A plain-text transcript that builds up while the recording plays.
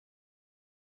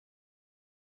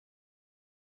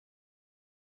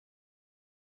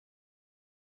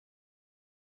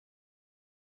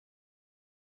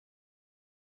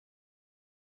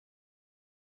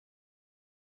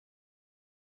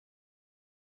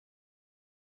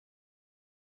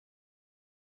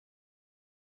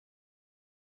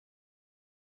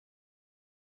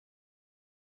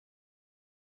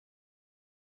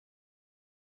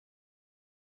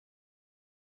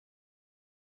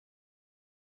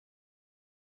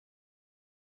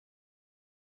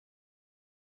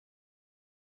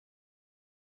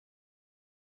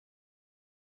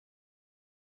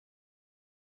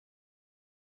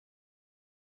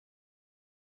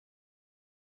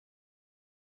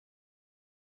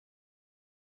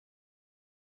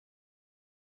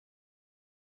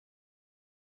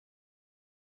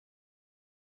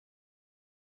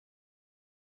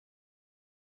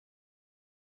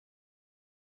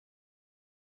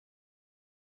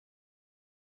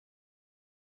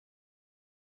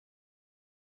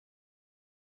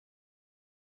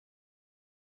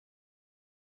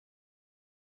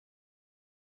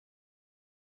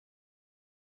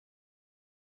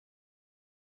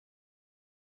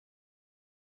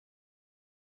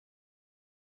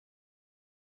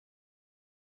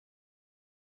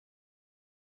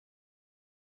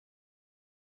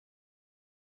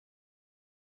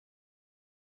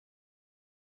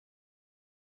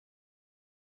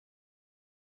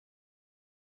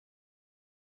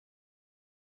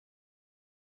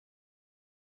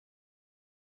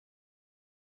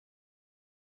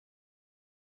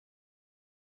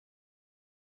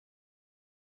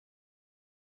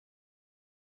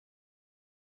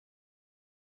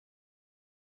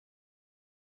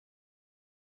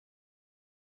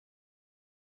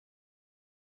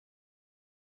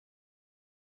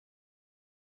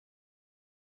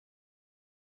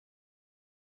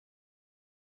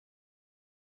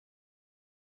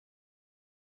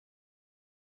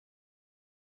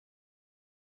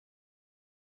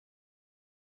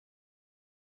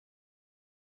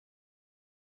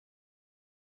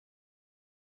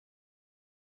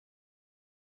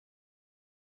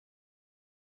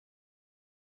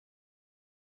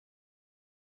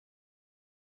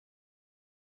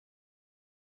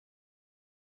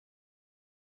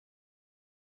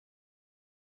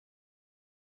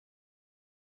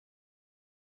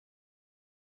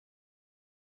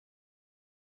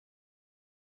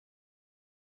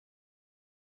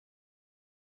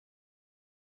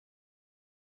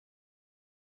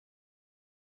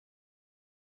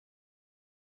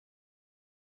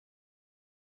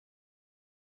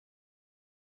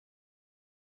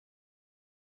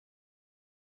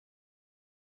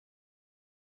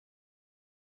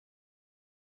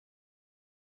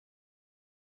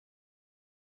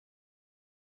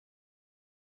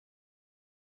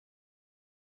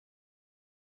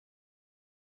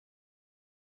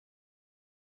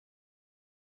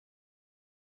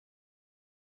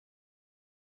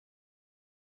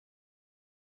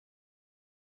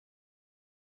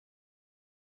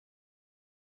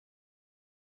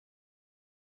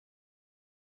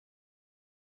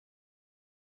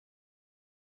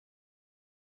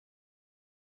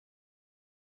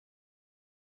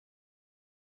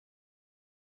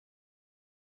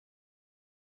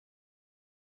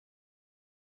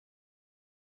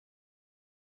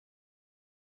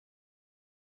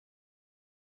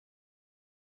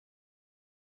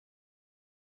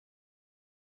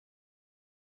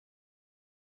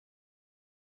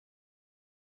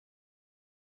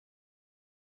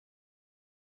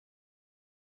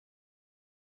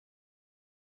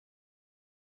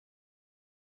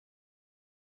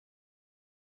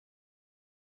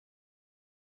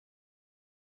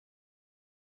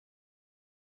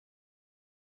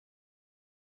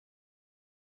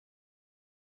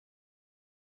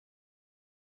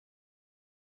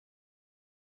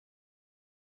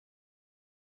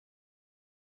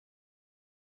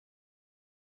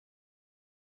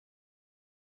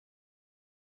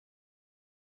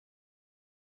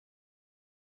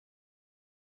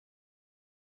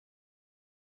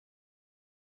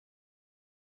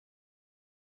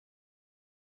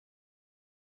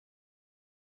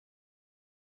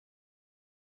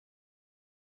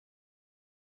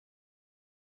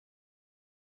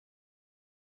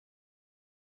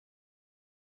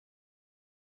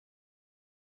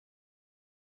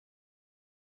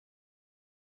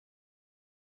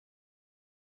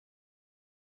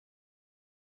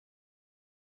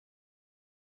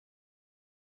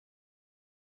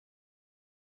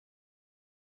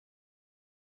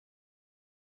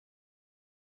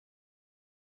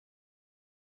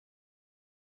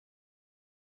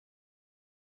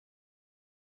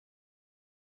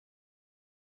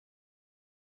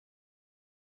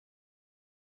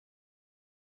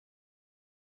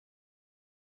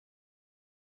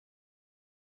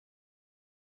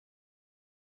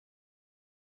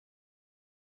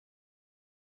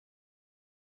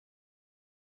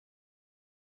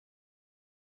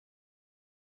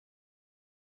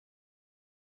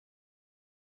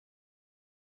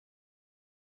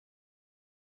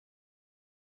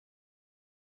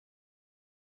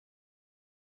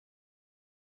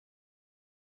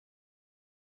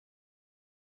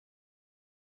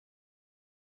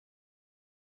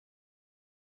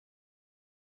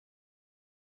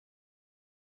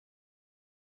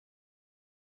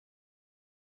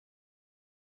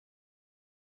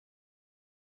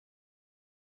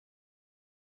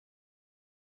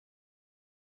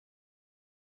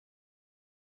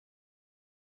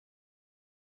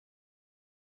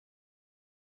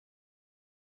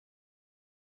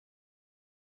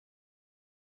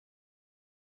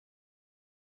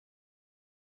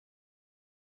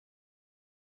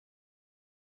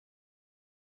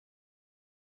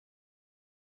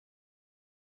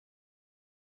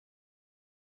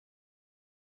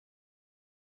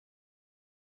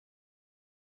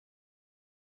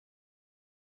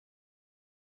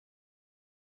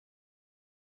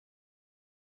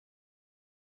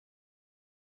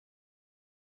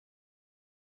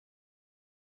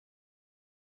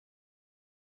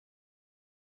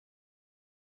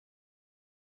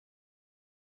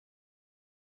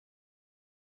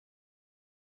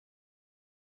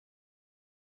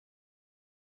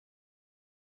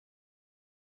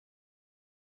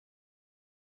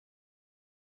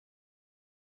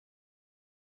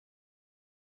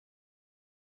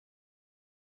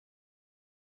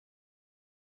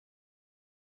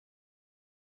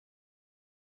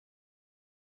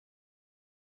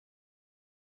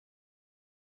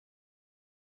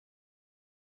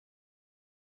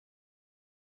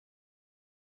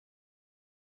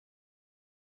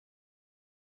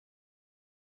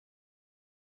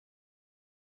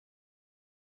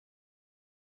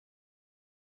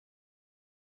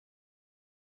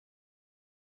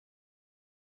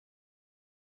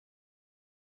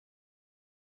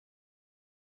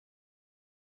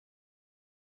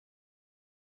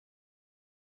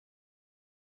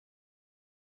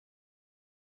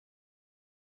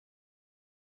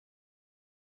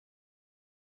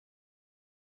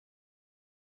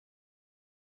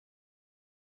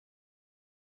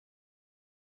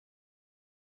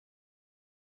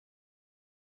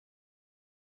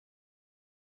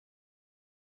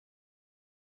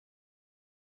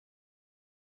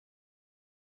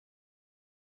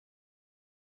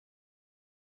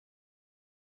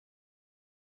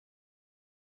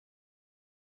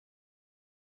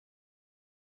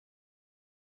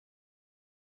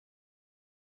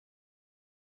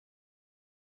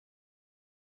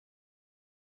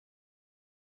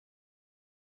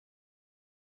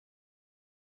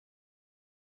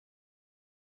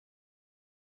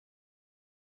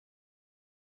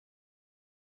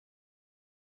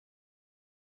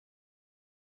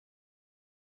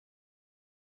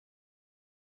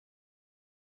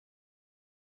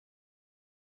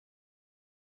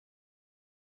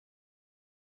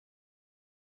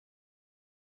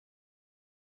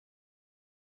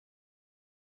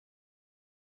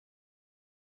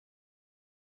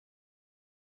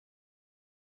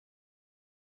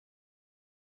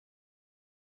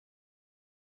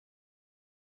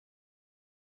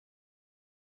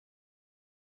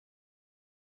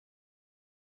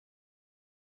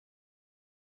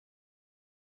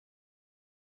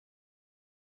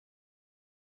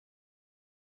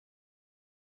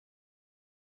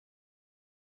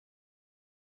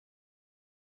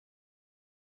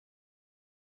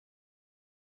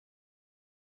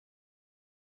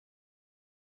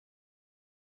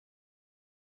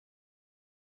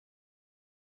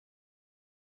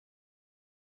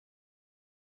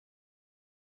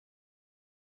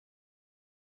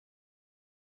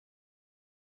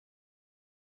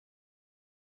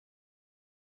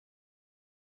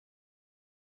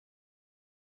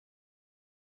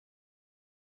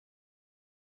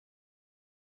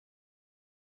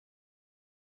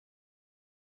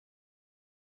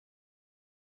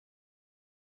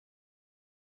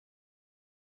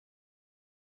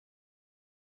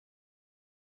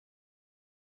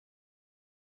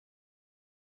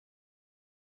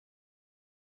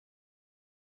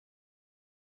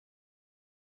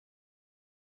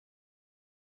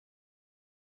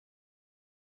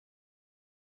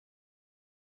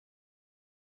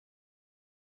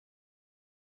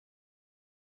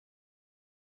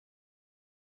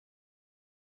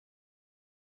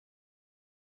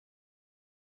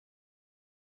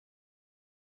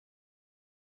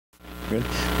Good.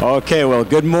 Okay, well,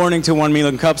 good morning to 1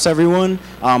 Million Cups, everyone.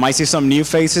 I see some new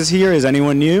faces here. Is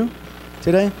anyone new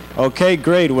today? Okay,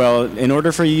 great. Well, in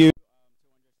order for you to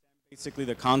understand basically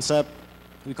the concept,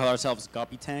 we call ourselves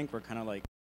Guppy Tank. We're kind of like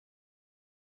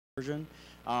version.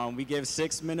 We give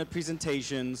 6-minute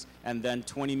presentations and then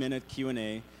 20-minute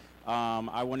Q&A.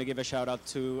 I want to give a shout out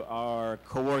to our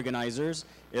co-organizers,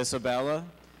 Isabella,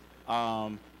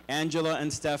 Angela,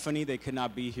 and Stephanie. They could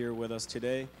not be here with us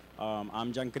today.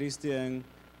 I'm Gian Christian.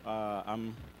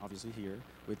 I'm obviously here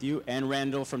with you, and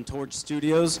Randall from Torch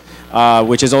Studios,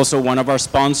 which is also one of our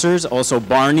sponsors. Also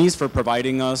Barney's for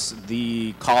providing us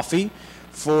the coffee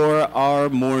for our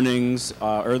mornings,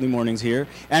 early mornings here,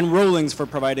 and Rollings for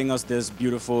providing us this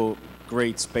beautiful,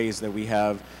 great space that we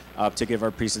have to give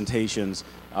our presentations.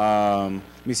 Let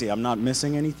me see, I'm not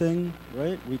missing anything,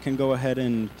 right? We can go ahead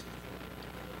and...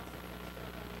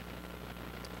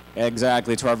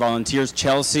 Exactly, to our volunteers,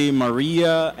 Chelsea,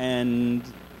 Maria, and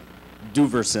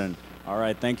Duverson. All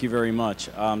right, thank you very much.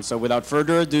 So without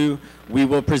further ado, we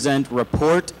will present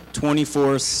Rapport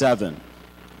 24/7.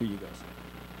 Here you guys.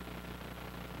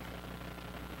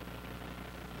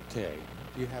 Okay,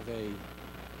 you have a...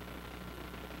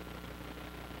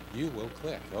 You will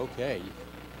click, okay.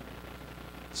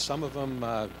 Some of them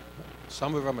are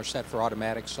set for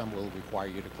automatic, some will require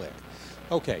you to click.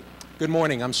 Okay. Good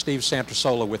morning, I'm Steve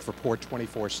Santasola with Rapport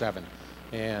 24/7.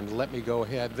 And let me go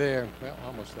ahead there, well,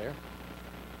 almost there.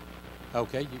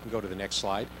 Okay, you can go to the next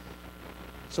slide.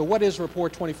 So what is Rapport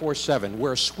 24/7?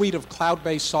 We're a suite of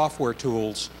cloud-based software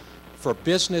tools for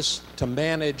business to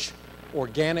manage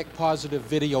organic positive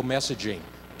video messaging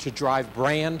to drive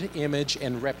brand, image,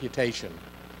 and reputation.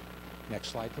 Next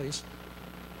slide, please.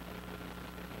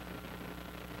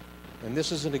 And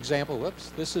this is an example,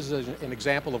 whoops, this is an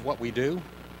example of what we do.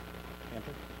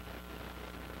 Enter.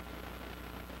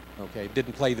 Okay,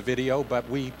 didn't play the video, but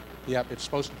yeah, it's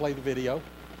supposed to play the video.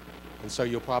 And so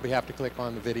you'll probably have to click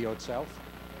on the video itself.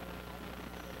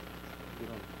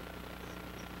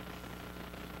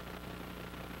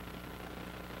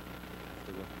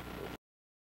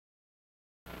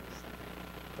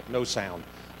 But no sound.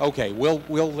 Okay, we'll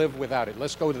live without it.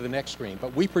 Let's go to the next screen.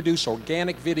 But we produce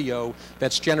organic video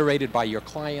that's generated by your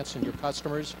clients and your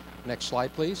customers. Next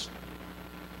slide, please.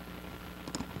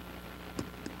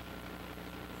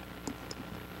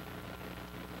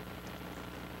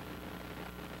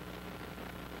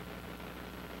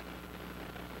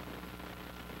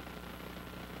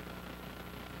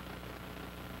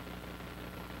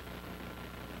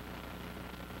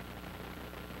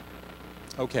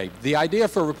 Okay, the idea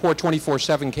for Rapport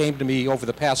 24/7 came to me over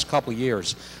the past couple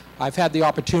years. I've had the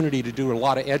opportunity to do a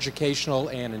lot of educational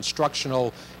and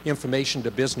instructional information to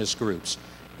business groups.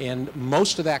 And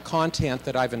most of that content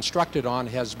that I've instructed on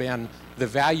has been the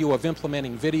value of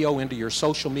implementing video into your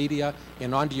social media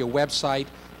and onto your website,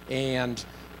 and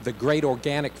the great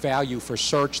organic value for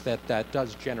search that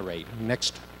does generate.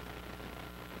 Next.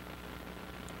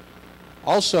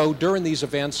 Also, during these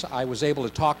events, I was able to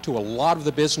talk to a lot of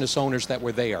the business owners that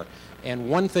were there. And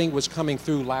one thing was coming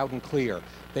through loud and clear.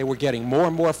 They were getting more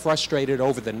and more frustrated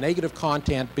over the negative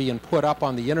content being put up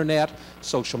on the internet,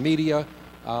 social media,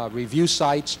 review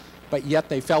sites, but yet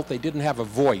they felt they didn't have a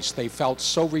voice. They felt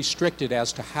so restricted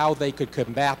as to how they could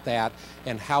combat that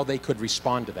and how they could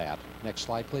respond to that. Next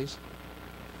slide, please.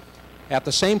 At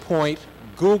the same point,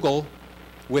 Google,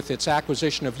 with its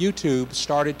acquisition of YouTube,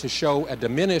 started to show a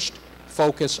diminished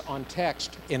focus on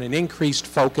text and an increased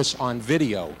focus on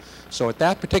video. So at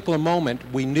that particular moment,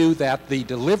 we knew that the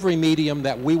delivery medium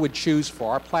that we would choose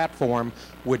for our platform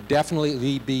would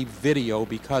definitely be video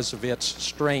because of its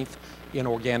strength in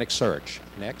organic search.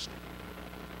 Next.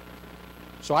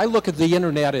 So I look at the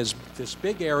internet as this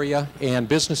big area, and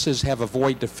businesses have a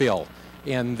void to fill.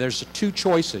 And there's two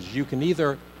choices. You can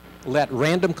either let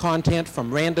random content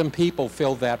from random people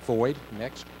fill that void.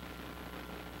 Next.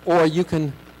 Or you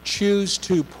can choose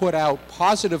to put out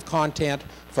positive content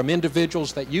from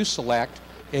individuals that you select,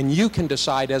 and you can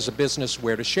decide as a business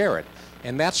where to share it.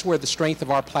 And that's where the strength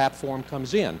of our platform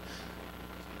comes in.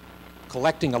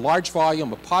 Collecting a large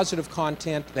volume of positive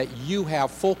content that you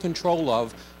have full control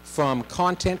of, from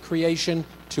content creation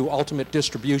to ultimate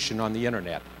distribution on the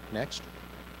internet. Next.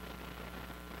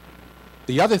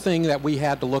 The other thing that we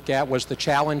had to look at was the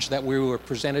challenge that we were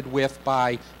presented with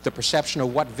by the perception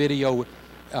of what video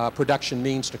production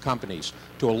means to companies.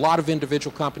 To a lot of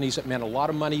individual companies, it meant a lot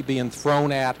of money being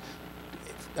thrown at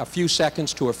a few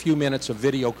seconds to a few minutes of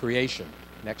video creation.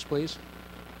 Next, please.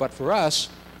 But for us,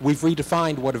 we've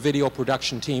redefined what a video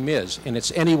production team is, and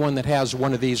it's anyone that has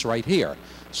one of these right here.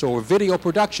 So a video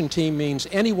production team means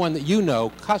anyone that you know,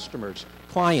 customers,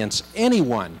 clients,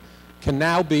 anyone can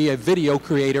now be a video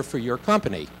creator for your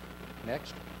company.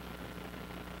 Next.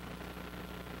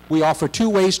 We offer two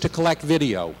ways to collect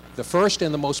video. The first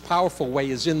and the most powerful way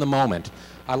is in the moment.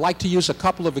 I like to use a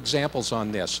couple of examples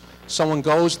on this. Someone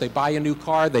goes, they buy a new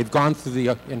car, they've gone through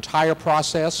the entire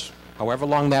process, however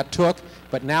long that took,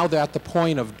 but now they're at the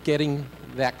point of getting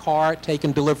that car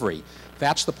taken delivery.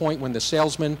 That's the point when the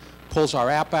salesman pulls our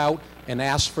app out and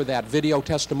asks for that video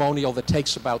testimonial that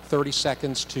takes about 30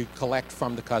 seconds to collect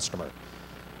from the customer.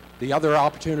 The other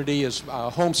opportunity is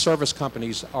home service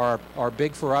companies are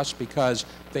big for us because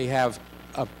they have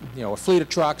a fleet of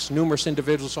trucks, numerous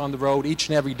individuals on the road each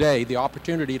and every day, the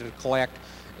opportunity to collect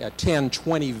 10,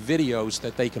 20 videos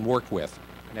that they can work with.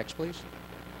 Next, please.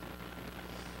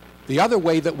 The other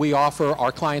way that we offer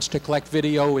our clients to collect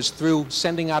video is through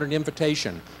sending out an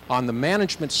invitation. On the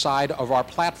management side of our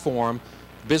platform,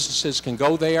 businesses can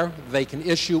go there, they can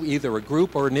issue either a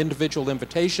group or an individual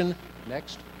invitation.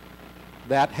 Next.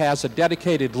 That has a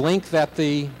dedicated link that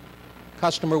the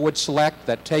customer would select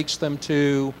that takes them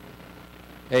to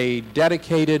a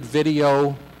dedicated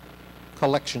video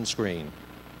collection screen.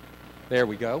 There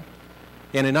we go.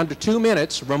 And in under 2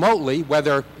 minutes, remotely,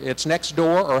 whether it's next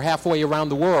door or halfway around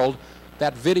the world,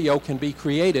 that video can be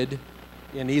created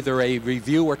in either a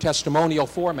review or testimonial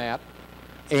format,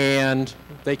 and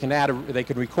they can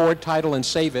record, title, and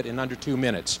save it in under 2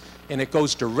 minutes. And it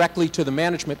goes directly to the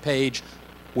management page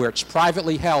where it's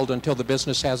privately held until the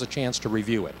business has a chance to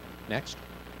review it. Next.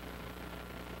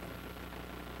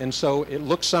 And so it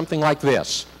looks something like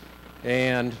this.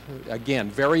 And again,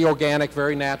 very organic,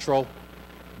 very natural.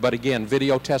 But again,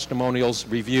 video testimonials,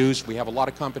 reviews. We have a lot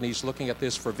of companies looking at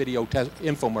this for video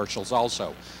infomercials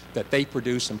also that they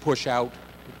produce and push out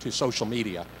to social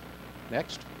media.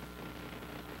 Next.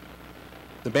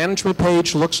 The management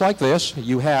page looks like this.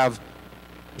 You have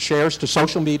shares to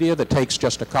social media that takes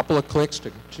just a couple of clicks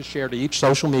to share to each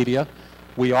social media.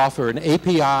 We offer an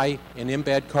API, an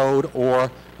embed code,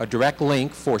 or a direct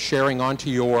link for sharing onto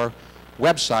your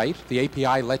website. The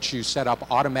API lets you set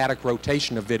up automatic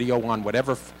rotation of video on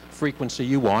whatever frequency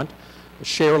you want. A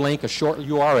share link, a short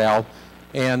URL,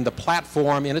 and the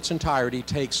platform in its entirety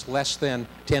takes less than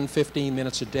 10, 15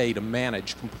 minutes a day to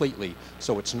manage completely,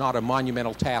 so it's not a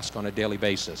monumental task on a daily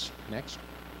basis. Next.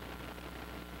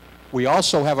 We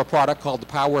also have a product called the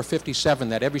Power 57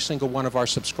 that every single one of our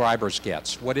subscribers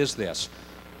gets. What is this?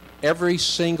 Every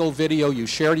single video you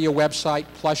share to your website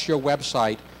plus your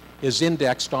website is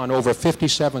indexed on over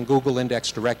 57 Google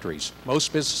index directories.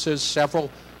 Most businesses, several,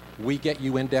 we get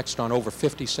you indexed on over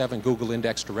 57 Google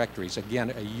index directories. Again,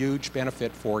 a huge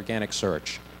benefit for organic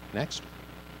search. Next.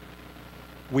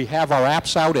 We have our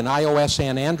apps out in iOS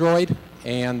and Android,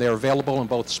 and they're available in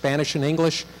both Spanish and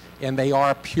English, and they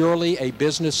are purely a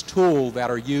business tool that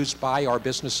are used by our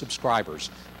business subscribers.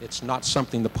 It's not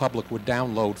something the public would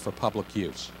download for public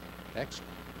use. Next.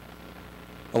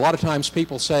 A lot of times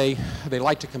people say they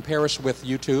like to compare us with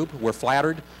YouTube. We're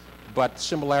flattered, but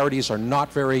similarities are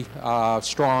not very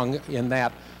strong in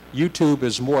that YouTube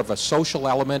is more of a social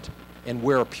element and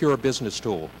we're a pure business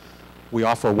tool. We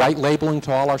offer white labeling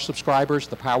to all our subscribers,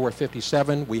 the Power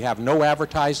 57. We have no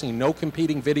advertising, no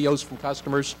competing videos from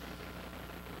customers.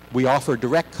 We offer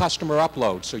direct customer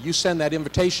upload. So you send that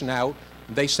invitation out,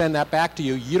 they send that back to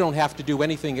you. You don't have to do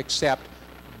anything except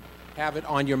have it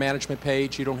on your management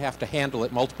page. You don't have to handle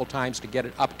it multiple times to get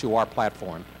it up to our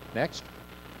platform. Next.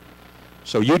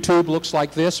 So YouTube looks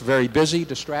like this, very busy,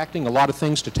 distracting, a lot of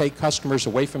things to take customers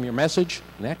away from your message.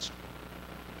 Next.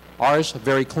 Ours,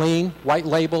 very clean, white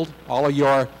labeled, all of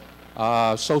your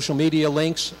social media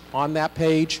links on that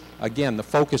page. Again, the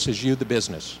focus is you, the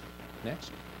business.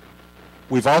 Next.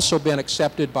 We've also been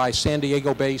accepted by San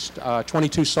Diego-based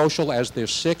 22 Social as their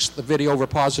 6th video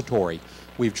repository.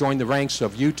 We've joined the ranks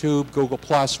of YouTube, Google+,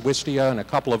 Wistia, and a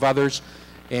couple of others,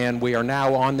 and we are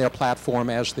now on their platform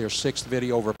as their 6th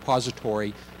video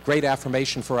repository. Great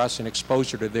affirmation for us and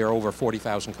exposure to their over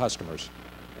 40,000 customers.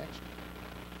 Next.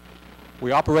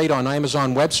 We operate on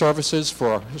Amazon Web Services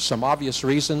for some obvious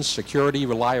reasons: security,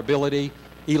 reliability,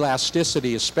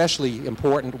 elasticity, especially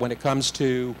important when it comes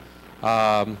to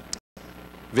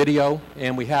video,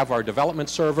 and we have our development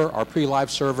server, our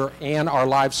pre-live server, and our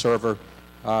live server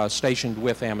stationed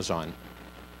with Amazon.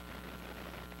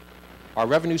 Our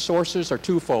revenue sources are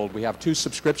twofold. We have 2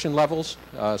 subscription levels,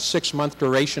 6-month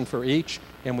duration for each,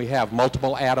 and we have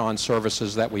multiple add-on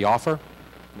services that we offer.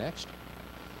 Next.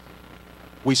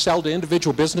 We sell to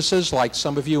individual businesses like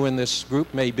some of you in this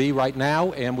group may be right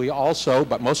now, and we also,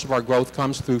 but most of our growth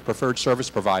comes through preferred service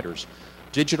providers,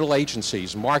 digital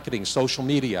agencies, marketing, social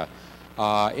media,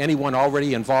 anyone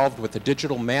already involved with the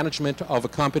digital management of a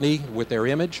company with their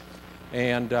image.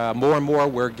 And more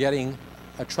we're getting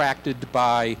attracted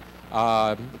by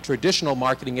traditional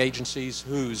marketing agencies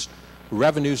whose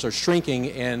revenues are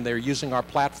shrinking, and they're using our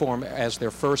platform as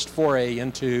their first foray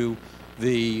into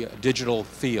the digital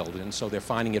field, and so they're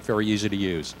finding it very easy to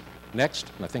use.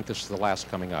 Next, and I think this is the last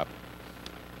coming up.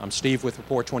 I'm Steve with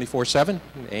Rapport 24/7,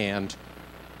 and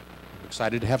I'm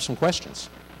excited to have some questions.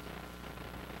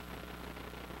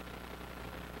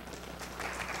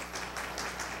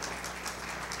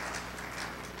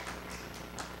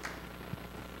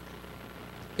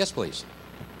 Yes, please.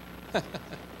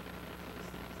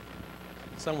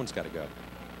 Someone's got to go.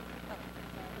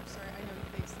 I'm sorry, I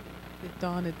know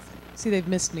Dawn, see, they've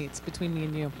missed me. It's between me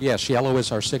and you. Yes, yellow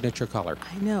is our signature color.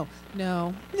 I know.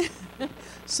 No.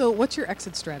 So what's your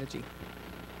exit strategy?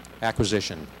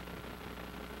 Acquisition.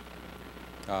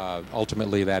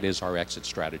 Ultimately, that is our exit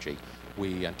strategy.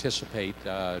 We anticipate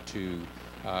to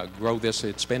grow this.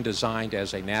 It's been designed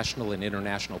as a national and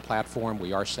international platform.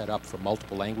 We are set up for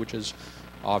multiple languages.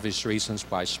 Obvious reasons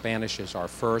why Spanish is our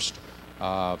first.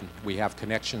 We have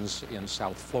connections in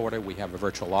South Florida. We have a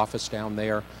virtual office down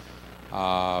there.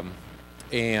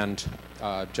 And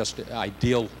just an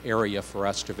ideal area for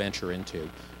us to venture into.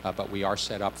 But we are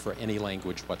set up for any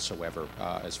language whatsoever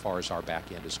as far as our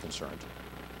back end is concerned.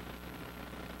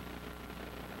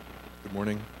 Good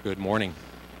morning. Good morning.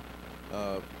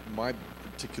 My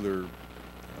particular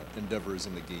endeavor is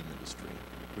in the game industry,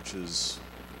 which is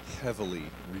heavily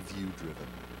review-driven.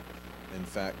 In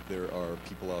fact, there are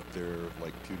people out there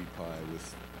like PewDiePie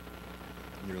with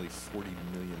nearly 40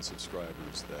 million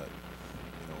subscribers that,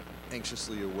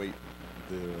 anxiously await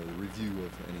the review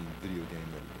of any video game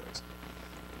that he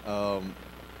does.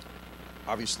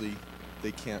 Obviously,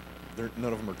 they can't.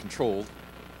 None of them are controlled,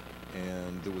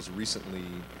 and there was recently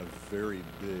a very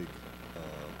big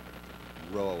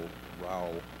row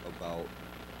about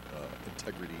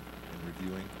integrity in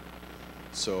reviewing.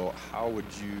 So how would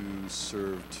you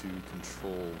serve to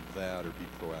control that or be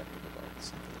proactive about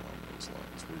something along those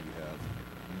lines, where you have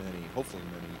hopefully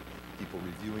many people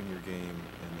reviewing your game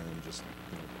and then just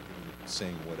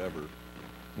saying whatever?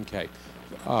 Okay.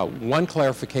 One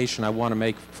clarification I want to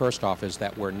make first off is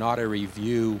that we're not a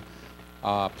review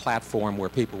platform where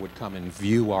people would come and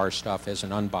view our stuff as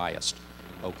an unbiased.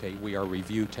 Okay, we are a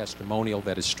review testimonial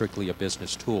that is strictly a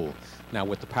business tool. Now,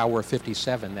 with the power of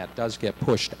 57, that does get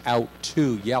pushed out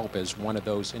to Yelp as one of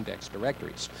those index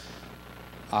directories.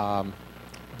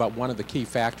 But one of the key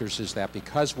factors is that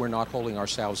because we're not holding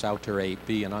ourselves out to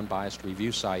be an unbiased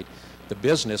review site, the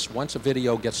business, once a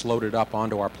video gets loaded up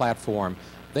onto our platform,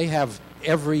 they have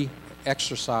every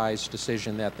exercise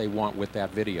decision that they want with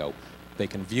that video. They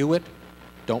can view it,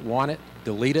 don't want it,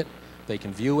 delete it. They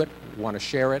can view it, want to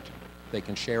share it. They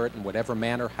can share it in whatever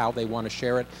manner, how they want to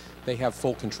share it. They have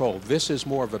full control. This is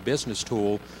more of a business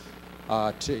tool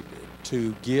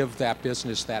to give that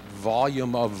business that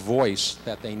volume of voice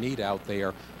that they need out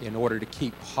there in order to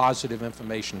keep positive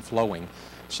information flowing.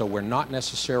 So we're not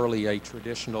necessarily a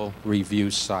traditional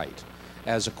review site.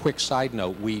 As a quick side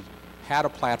note, we had a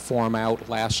platform out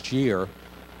last year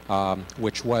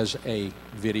which was a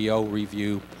video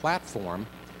review platform.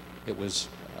 It was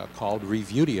called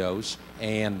Reviewdios,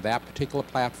 and that particular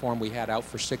platform we had out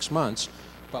for 6 months,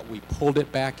 but we pulled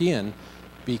it back in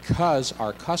because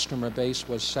our customer base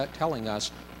was telling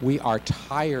us we are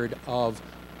tired of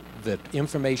the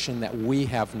information that we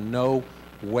have no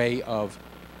way of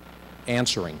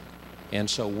answering. And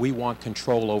so we want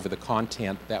control over the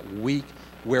content that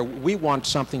where we want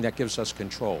something that gives us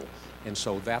control. And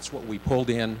so that's what we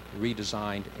pulled in,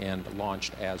 redesigned, and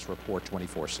launched as Rapport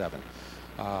 24/7.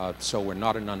 So we're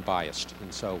not an unbiased.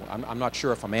 And so I'm not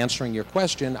sure if I'm answering your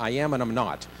question. I am and I'm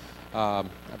not. I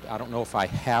don't know if I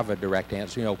have a direct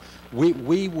answer.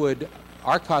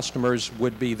 Our customers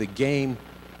would be the game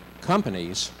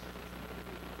companies.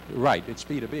 Right, it's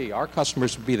B2B. Our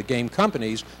customers would be the game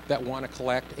companies that want to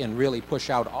collect and really push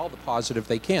out all the positive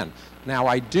they can. Now,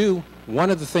 one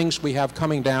of the things we have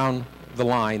coming down the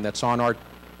line that's on our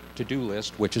to-do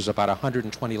list, which is about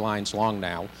 120 lines long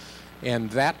now, and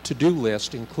that to-do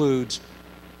list includes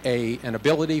an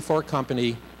ability for a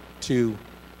company to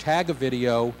tag a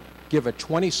video, give a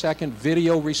 20-second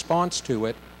video response to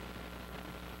it.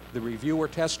 The reviewer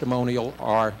testimonial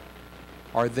are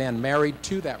then married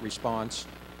to that response,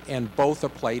 and both are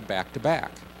played back to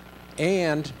back.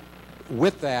 And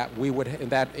with that,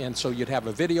 so you'd have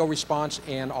a video response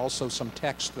and also some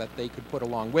text that they could put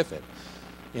along with it.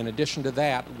 In addition to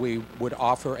that, we would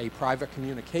offer a private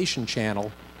communication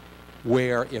channel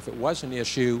where if it was an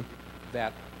issue,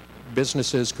 that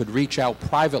businesses could reach out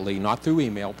privately, not through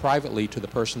email, privately to the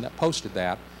person that posted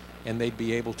that, and they'd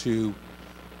be able to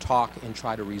talk and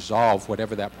try to resolve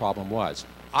whatever that problem was.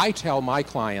 I tell my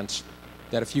clients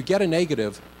that if you get a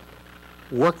negative,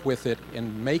 work with it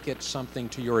and make it something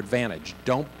to your advantage.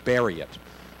 Don't bury it,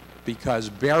 because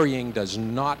burying does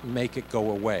not make it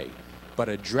go away, but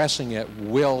addressing it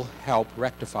will help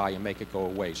rectify and make it go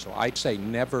away. So I'd say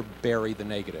never bury the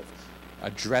negative.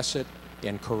 Address it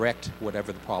and correct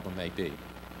whatever the problem may be.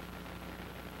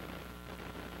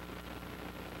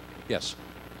 Yes?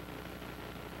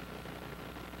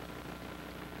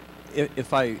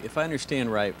 If I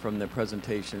understand right from the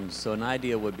presentation, so an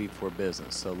idea would be for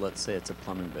business. So let's say it's a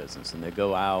plumbing business, and they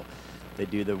go out, they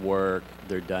do the work,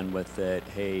 they're done with it.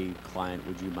 Hey, client,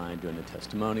 would you mind doing a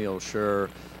testimonial? Sure.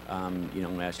 I'm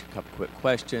going to ask you a couple quick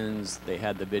questions. They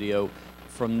had the video.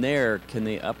 From there, can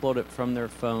they upload it from their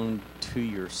phone to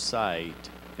your site,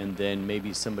 and then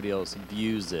maybe somebody else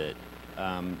views it?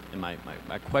 And my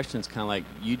question is kind of like,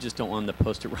 you just don't want them to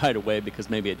post it right away because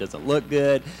maybe it doesn't look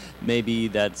good. Maybe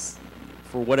that's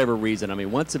for whatever reason. I mean,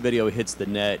 once a video hits the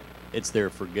net, it's there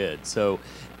for good. So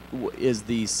is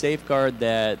the safeguard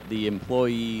that the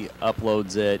employee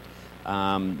uploads it,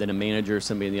 then a manager,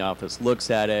 somebody in the office looks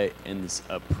at it and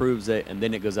approves it, and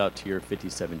then it goes out to your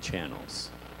 57 channels?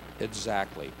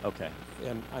 Exactly. Okay.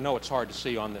 And I know it's hard to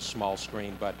see on this small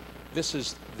screen, but this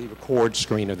is the record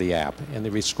screen of the app. And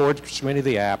the record screen of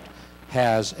the app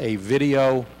has a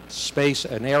video space,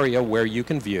 an area where you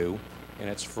can view in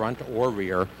its front or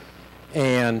rear.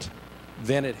 And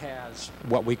then it has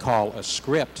what we call a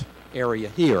script area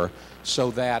here,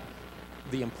 so that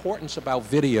the importance about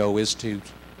video is to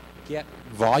get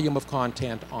volume of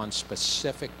content on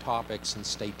specific topics and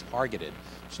stay targeted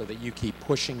so that you keep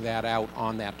pushing that out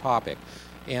on that topic.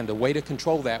 And the way to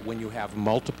control that when you have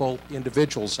multiple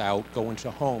individuals out going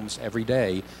to homes every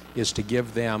day is to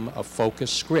give them a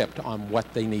focused script on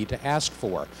what they need to ask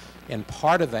for. And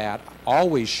part of that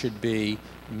always should be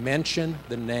mention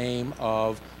the name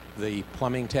of the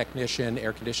plumbing technician,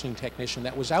 air conditioning technician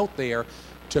that was out there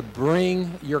to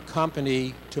bring your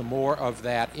company to more of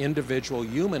that individual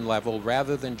human level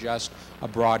rather than just a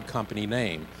broad company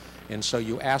name. And so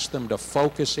you ask them to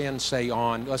focus in, say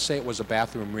on, let's say it was a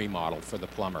bathroom remodel for the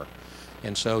plumber.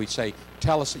 And so you say,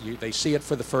 tell us, they see it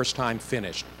for the first time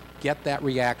finished. Get that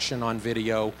reaction on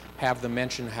video, have them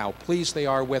mention how pleased they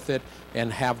are with it,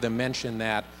 and have them mention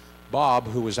that Bob,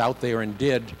 who was out there and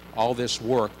did all this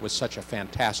work, was such a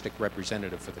fantastic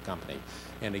representative for the company.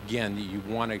 And again, you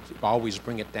want to always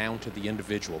bring it down to the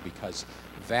individual, because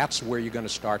that's where you're going to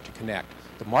start to connect.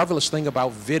 The marvelous thing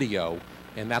about video,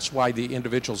 and that's why the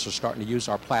individuals are starting to use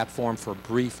our platform for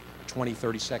brief 20,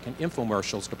 30-second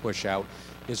infomercials to push out,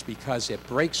 is because it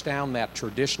breaks down that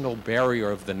traditional barrier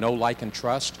of the know, like, and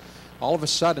trust. All of a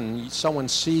sudden, someone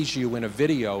sees you in a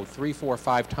video 3, 4,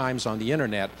 5 times on the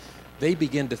internet, they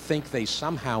begin to think they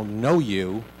somehow know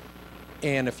you,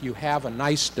 and if you have a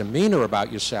nice demeanor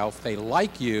about yourself, they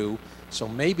like you. So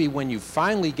maybe when you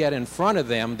finally get in front of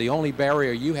them, the only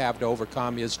barrier you have to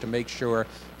overcome is to make sure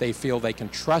they feel they can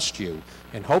trust you.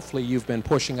 And hopefully you've been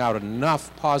pushing out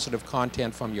enough positive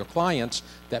content from your clients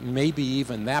that maybe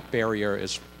even that barrier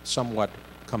is somewhat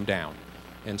come down.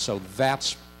 And so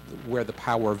that's where the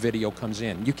power of video comes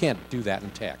in. You can't do that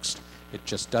in text. It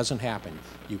just doesn't happen.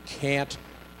 You can't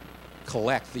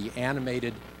collect the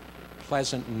animated,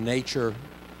 pleasant nature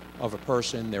of a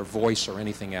person, their voice, or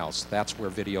anything else. That's where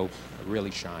video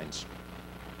really shines.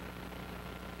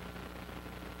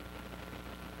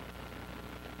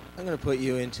 I'm going to put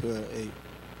you into a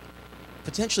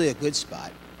potentially a good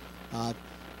spot. But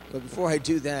before I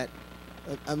do that,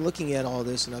 I'm looking at all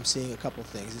this and I'm seeing a couple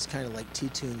things. It's kind of like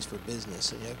T-tunes for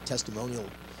business, testimonial,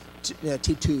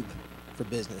 T-tube for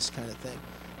business kind of thing.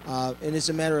 And it's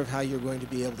a matter of how you're going to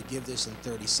be able to give this in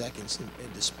 30 seconds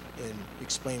and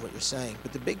explain what you're saying.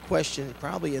 But the big question,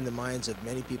 probably in the minds of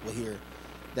many people here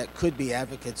that could be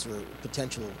advocates or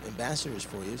potential ambassadors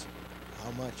for you, is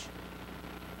how much?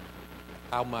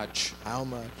 How much? How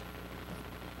much?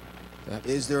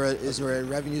 Is there a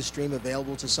revenue stream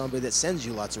available to somebody that sends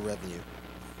you lots of revenue?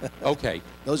 Okay.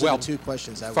 Those are the two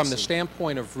questions I would From the see.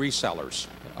 standpoint of resellers,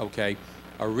 okay,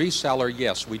 a reseller,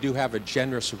 yes, we do have a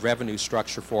generous revenue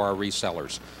structure for our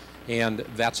resellers. And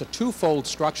that's a twofold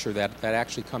structure that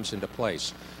actually comes into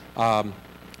place.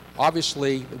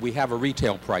 Obviously, we have a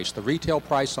retail price. The retail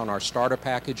price on our starter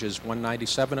package is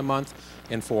 $197 a month,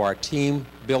 and for our team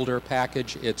builder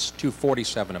package, it's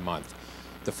 $247 a month.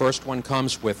 The first one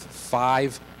comes with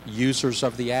 5 users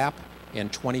of the app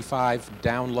and 25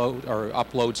 download or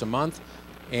uploads a month,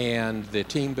 and the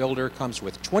team builder comes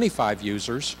with 25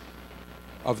 users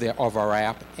of our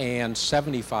app and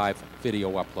 75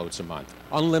 video uploads a month.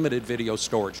 Unlimited video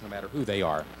storage, no matter who they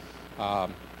are.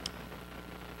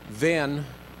 Then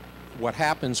what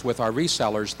happens with our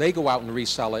resellers, they go out and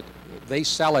resell it. They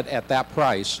sell it at that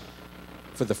price.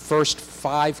 For the first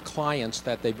 5 clients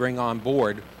that they bring on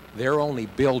board, they're only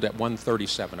billed at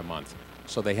 $137 a month.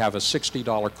 So they have a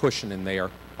 $60 cushion in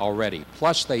there already.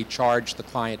 Plus they charge the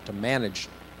client to manage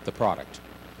the product.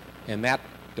 And that,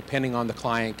 depending on the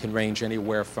client, can range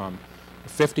anywhere from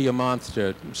 $50 a month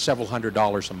to several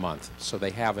 $100s a month. So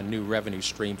they have a new revenue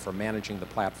stream for managing the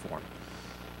platform.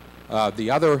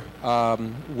 The other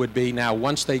would be now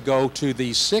once they go to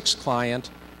the 6th client,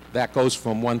 that goes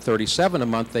from $137 a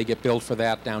month, they get billed for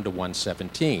that down to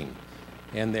 $117.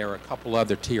 And there are a couple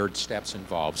other tiered steps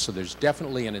involved. So there's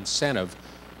definitely an incentive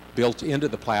built into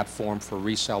the platform for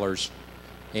resellers.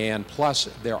 And plus,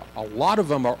 a lot of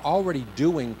them are already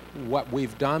doing what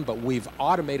we've done, but we've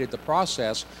automated the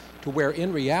process to where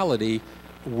in reality,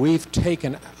 we've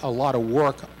taken a lot of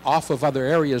work off of other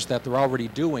areas that they're already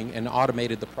doing and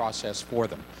automated the process for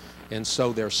them. And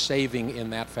so they're saving in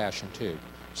that fashion too.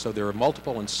 So there are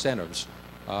multiple incentives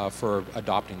for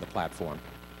adopting the platform.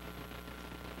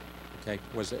 Okay,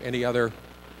 was there any other?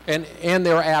 And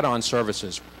there are add-on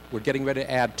services. We're getting ready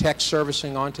to add text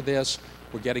servicing onto this.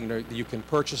 You can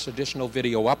purchase additional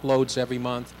video uploads every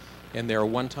month, and they're a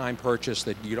one-time purchase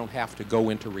that you don't have to go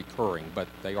into recurring, but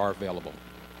they are available.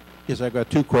 Yes, I've got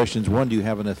 2 questions. One, do you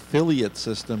have an affiliate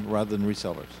system rather than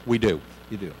resellers? We do.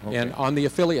 You do, okay. And on the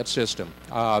affiliate system,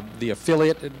 the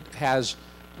affiliate has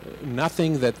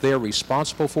nothing that they're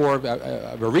responsible for.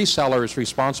 A reseller is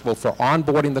responsible for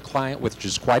onboarding the client, which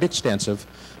is quite extensive,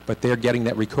 but they're getting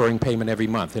that recurring payment every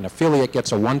month. An affiliate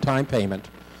gets a one-time payment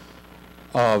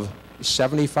of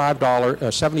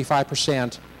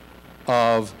 $75%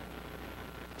 of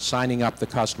signing up the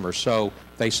customer. So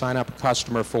they sign up a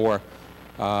customer for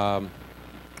 $200,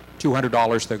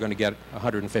 they're going to get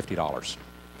 $150.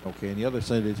 Okay, and the other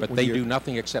side is... But they do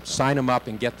nothing except sign them up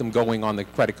and get them going on the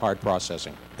credit card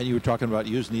processing. And you were talking about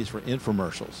using these for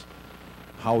infomercials.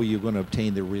 How are you going to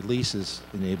obtain the releases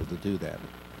and able to do that?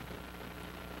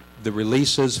 The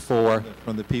releases for...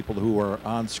 From the people who are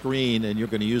on screen, and you're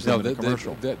going to use them in the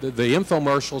commercial. The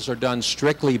infomercials are done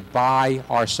strictly by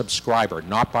our subscriber,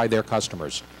 not by their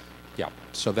customers. Yeah,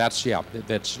 so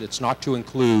it's not to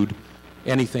include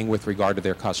anything with regard to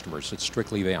their customers. It's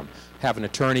strictly them. Have an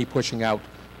attorney pushing out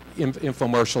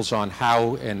infomercials on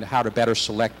how to better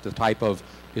select the type of,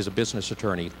 is a business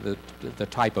attorney, the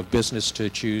type of business to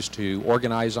choose to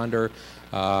organize under,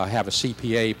 have a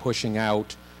CPA pushing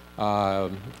out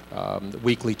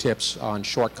weekly tips on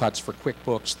shortcuts for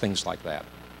QuickBooks, things like that.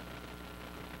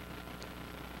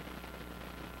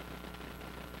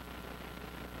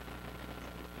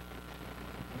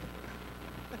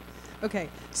 Okay,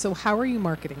 so how are you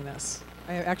marketing this?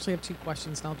 I actually have 2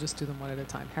 questions, and I'll just do them one at a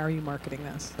time. How are you marketing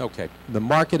this? Okay, the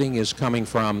marketing is coming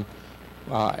from,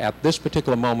 at this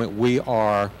particular moment, we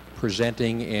are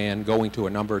presenting and going to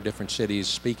a number of different cities,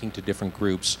 speaking to different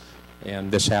groups,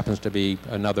 and this happens to be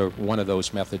another one of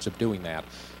those methods of doing that,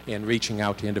 and reaching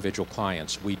out to individual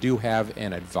clients. We do have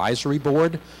an advisory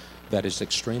board that is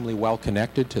extremely well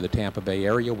connected to the Tampa Bay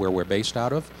area where we're based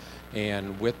out of.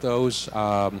 And with those,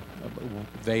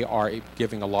 they are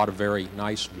giving a lot of very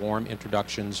nice, warm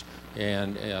introductions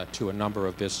and to a number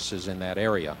of businesses in that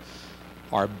area.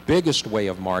 Our biggest way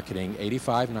of marketing,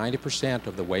 85–90%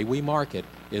 of the way we market,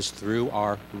 is through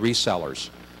our resellers.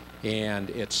 And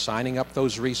it's signing up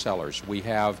those resellers. We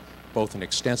have both an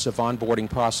extensive onboarding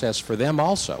process for them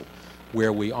also,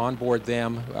 where we onboard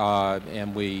them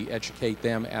and we educate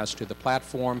them as to the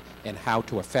platform and how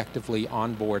to effectively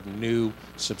onboard new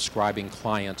subscribing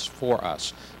clients for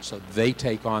us. So they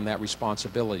take on that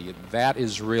responsibility. That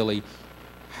is really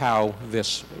how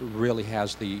this really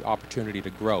has the opportunity to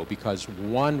grow, because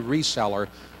one reseller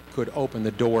could open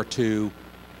the door to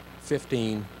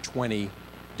 15, 20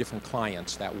 different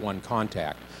clients, that one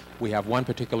contact. We have one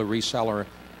particular reseller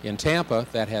in Tampa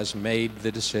that has made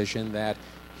the decision that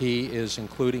he is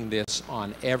including this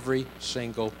on every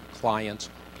single client's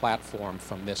platform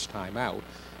from this time out,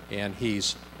 and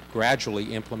he's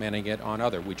gradually implementing it on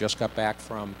other. We just got back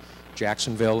from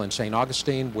Jacksonville and St.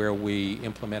 Augustine, where we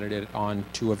implemented it on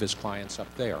 2 of his clients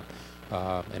up there,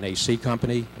 an AC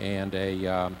company and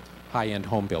a high-end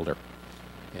home builder.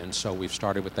 And so we've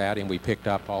started with that, and we picked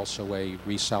up also a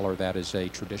reseller that is a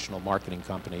traditional marketing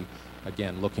company,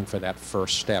 again, looking for that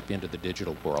first step into the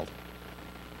digital world.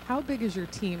 How big is your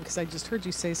team? Because I just heard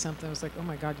you say something. I was like, oh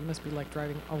my God, you must be like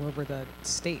driving all over the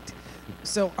state.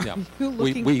 So are you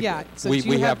looking? So do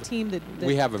you have a team that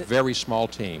we have a very small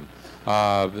team.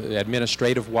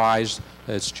 Administrative-wise,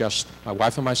 it's just my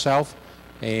wife and myself,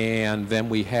 and then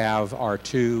we have our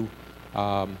 2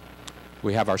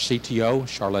 We have our CTO,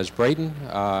 Charles Braden,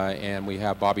 and we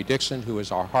have Bobby Dixon, who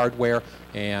is our hardware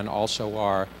and also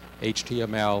our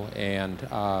HTML and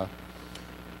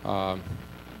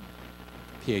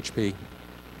PHP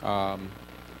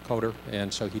coder,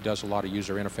 and so he does a lot of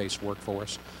user interface work for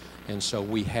us. And so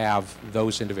we have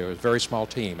those individuals, very small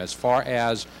team. As far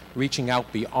as reaching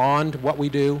out beyond what we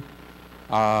do,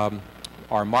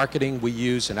 our marketing, we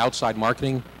use an outside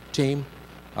marketing team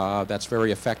that's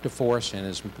very effective for us and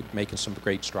is making some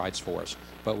great strides for us.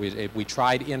 But we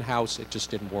tried in-house, it just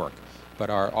didn't work. But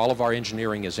all of our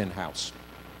engineering is in-house.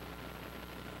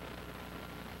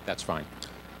 That's fine.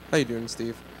 How you doing,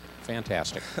 Steve?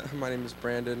 Fantastic. My name is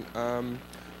Brandon.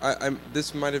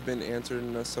 This might have been answered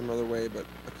in some other way, but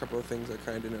a couple of things I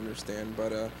kind of didn't understand.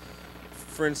 But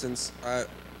for instance,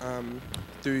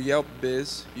 through Yelp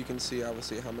Biz, you can see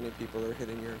obviously how many people are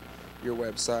hitting your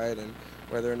website and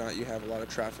whether or not you have a lot of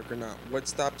traffic or not. What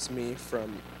stops me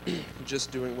from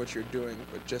just doing what you're doing,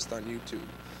 but just on YouTube?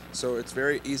 So it's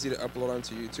very easy to upload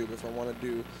onto YouTube. If I want to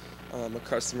do a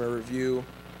customer review,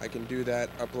 I can do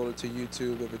that, upload it to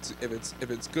YouTube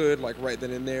if it's good, like right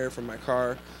then and there from my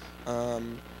car.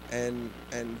 And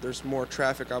there's more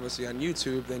traffic obviously on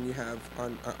YouTube than you have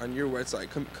on your website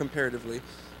comparatively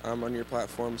on your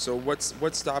platform. So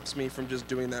what stops me from just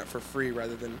doing that for free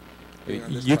rather than being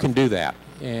on this You platform? can do that,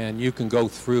 and you can go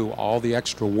through all the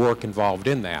extra work involved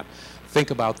in that. Think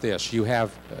about this. You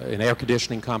have an air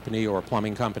conditioning company or a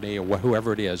plumbing company or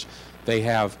whoever it is. They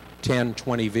have 10,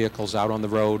 20 vehicles out on the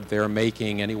road. They're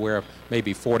making anywhere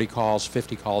maybe 40 calls,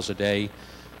 50 calls a day,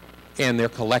 and they're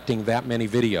collecting that many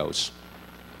videos.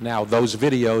 Now, those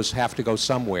videos have to go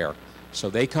somewhere.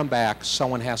 So they come back,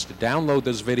 someone has to download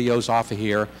those videos off of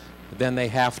here, then they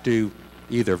have to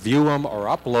either view them or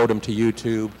upload them to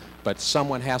YouTube, but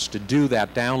someone has to do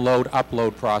that download,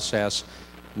 upload process.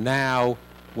 Now,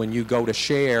 when you go to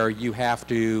share, you have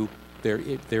to,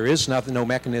 there is no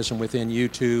mechanism within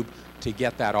YouTube to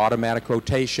get that automatic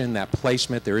rotation, that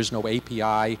placement. There is no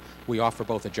API. We offer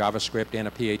both a JavaScript and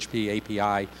a PHP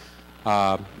API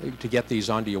to get these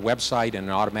onto your website in an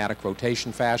automatic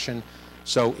rotation fashion.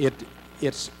 So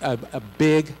it's a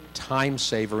big time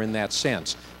saver in that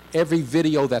sense. Every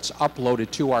video that's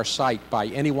uploaded to our site by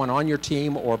anyone on your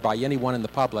team or by anyone in the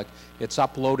public, it's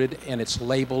uploaded and it's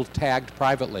labeled, tagged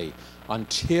privately.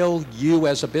 Until you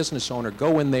as a business owner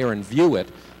go in there and view it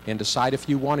and decide if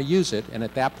you want to use it, and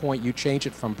at that point you change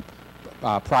it from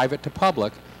private to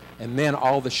public, and then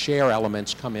all the share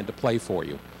elements come into play for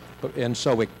you. And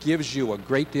so it gives you a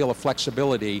great deal of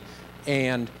flexibility,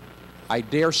 and I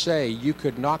dare say you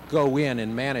could not go in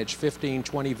and manage 15,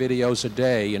 20 videos a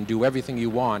day and do everything you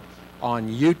want on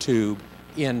YouTube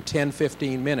in 10,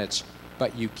 15 minutes,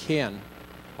 but you can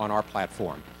on our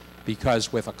platform,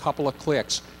 because with a couple of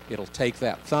clicks, it'll take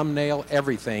that thumbnail,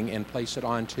 everything, and place it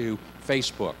onto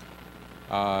Facebook,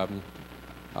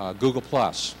 Google+,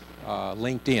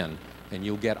 LinkedIn, and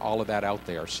you'll get all of that out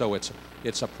there. So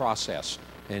it's a process.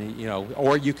 And, you know,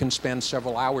 or you can spend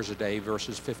several hours a day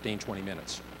versus 15, 20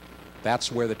 minutes.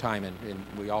 That's where the time, and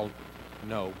we all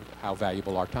know how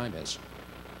valuable our time is.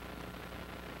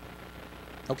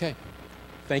 Okay.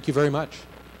 Thank you very much.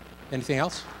 Anything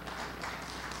else?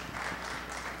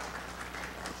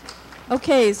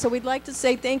 Okay, so we'd like to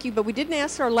say thank you, but we didn't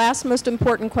ask our last most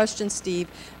important question, Steve.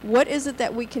 What is it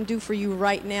that we can do for you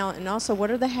right now, and also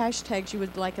what are the hashtags you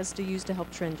would like us to use to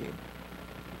help trend you?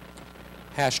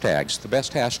 Hashtags. The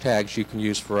best hashtags you can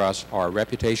use for us are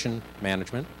reputation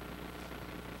management,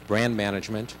 brand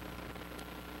management,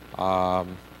 what's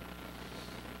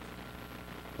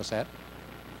that?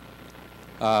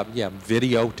 Yeah,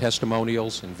 video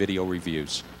testimonials and video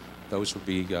reviews. Those would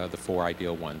be the 4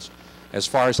 ideal ones. As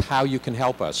far as how you can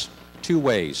help us, 2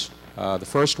 ways. The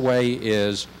first way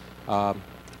is a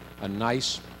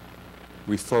nice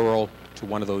referral to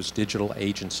one of those digital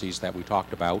agencies that we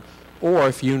talked about, or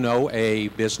if you know a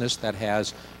business that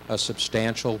has a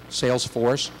substantial sales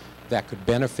force that could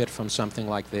benefit from something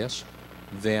like this,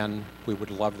 then we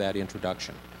would love that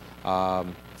introduction.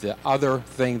 The other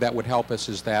thing that would help us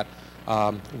is that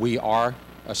we are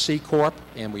a C Corp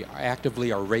and we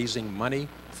actively are raising money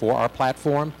for our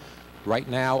platform. Right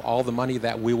now, all the money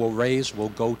that we will raise will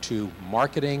go to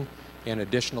marketing and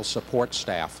additional support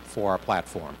staff for our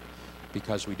platform,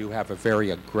 because we do have a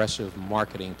very aggressive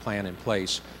marketing plan in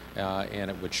place, and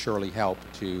it would surely help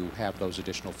to have those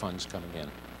additional funds coming in.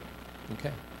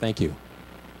 Okay, thank you.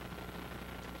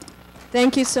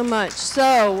 Thank you so much.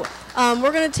 So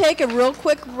we're going to take a real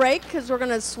quick break because we're going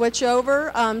to switch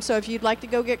over. So if you'd like to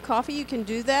go get coffee, you can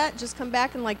do that. Just come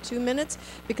back in like 2 minutes,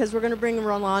 because we're going to bring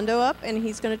Rolando up, and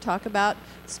he's going to talk about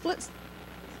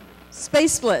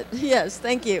Spacesplit. Yes,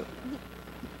 thank you.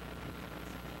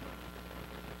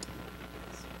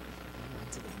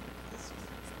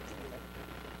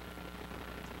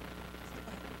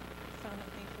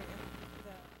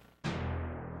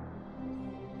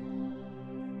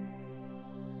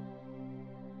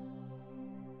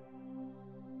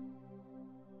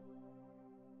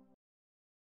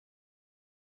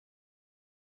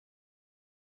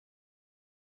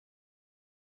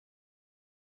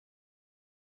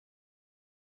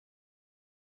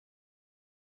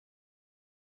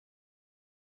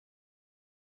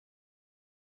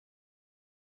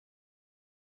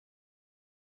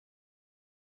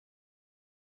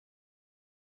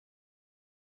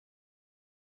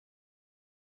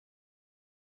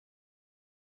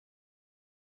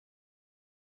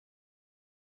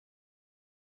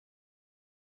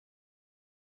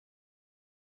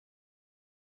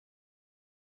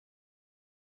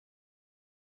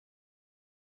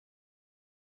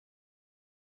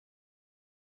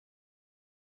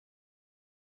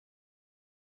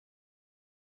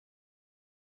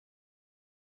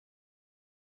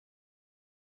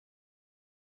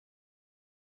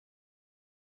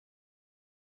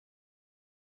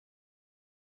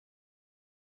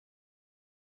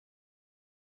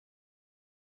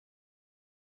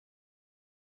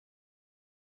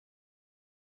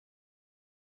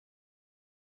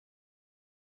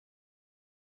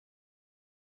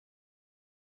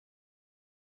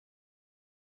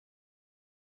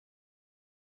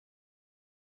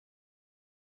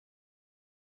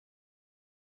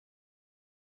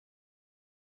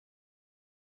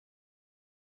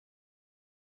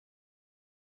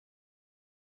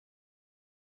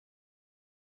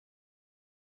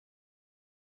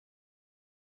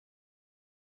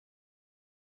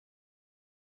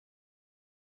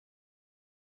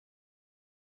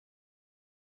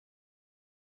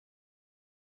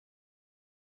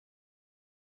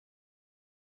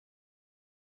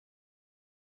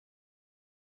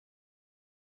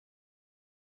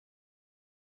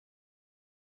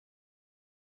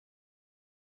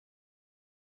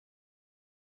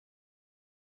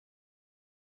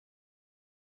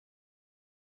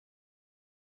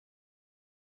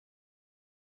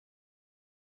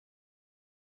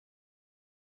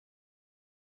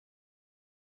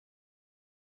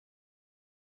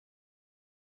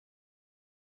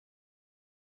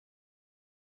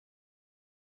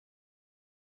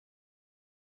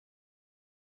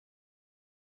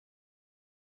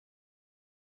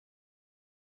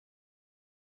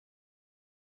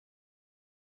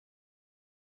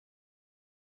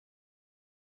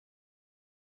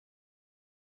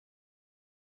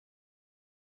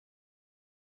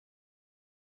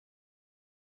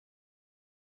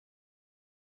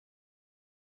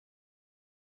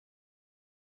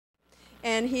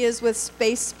 and he is with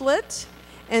Spacesplit.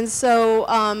 And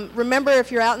so remember, if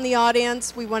you're out in the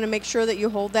audience, we want to make sure that you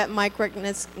hold that mic right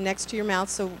next to your mouth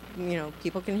so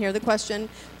people can hear the question.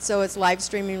 So it's live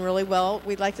streaming really well.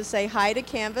 We'd like to say hi to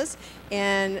Canvas.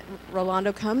 And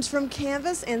Rolando comes from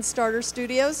Canvas and Starter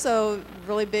Studios, so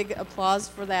really big applause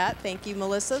for that. Thank you,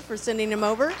 Melissa, for sending him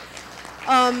over.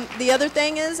 The other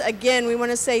thing is, again, we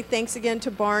want to say thanks again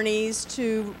to Barney's,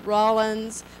 to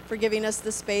Rollins for giving us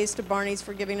the space, to Barney's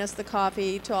for giving us the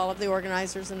coffee, to all of the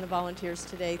organizers and the volunteers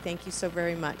today. Thank you so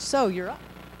very much. So, you're up.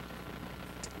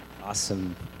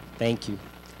 Awesome. Thank you.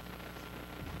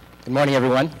 Good morning,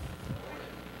 everyone.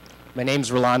 My name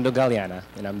is Rolando Galeana,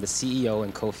 and I'm the CEO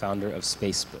and co-founder of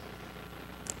Spacesplit.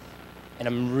 And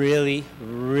I'm really,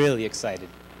 really excited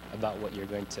about what you're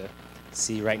going to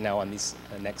see right now on these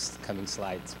next coming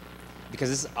slides.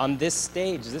 Because on this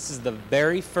stage, this is the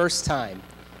very first time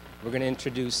we're going to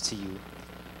introduce to you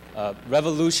a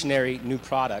revolutionary new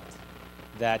product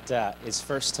that is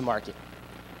first to market.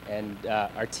 And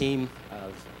our team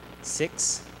of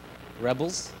 6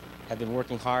 rebels have been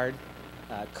working hard,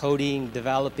 coding,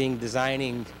 developing,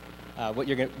 designing what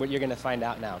you're going to find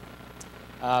out now.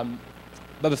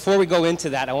 But before we go into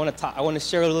that, I want to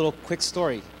share a little quick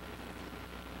story.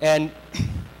 And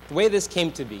the way this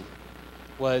came to be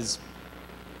was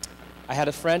I had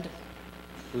a friend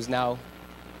who's now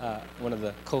one of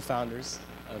the co-founders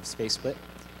of Spacesplit,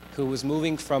 who was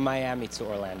moving from Miami to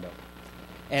Orlando.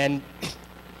 And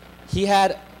he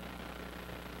had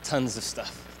tons of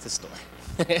stuff to store.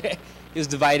 He was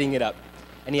dividing it up.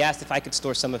 And he asked if I could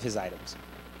store some of his items.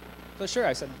 So sure,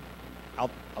 I said, I'll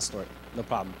store it, no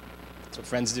problem. That's what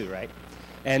friends do, right?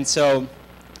 And so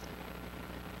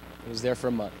it was there for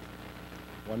a month.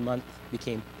 1 month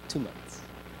became 2 months.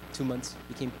 2 months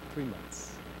became 3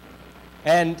 months.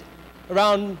 And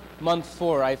around month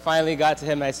 4, I finally got to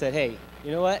him and I said, hey, you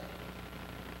know what?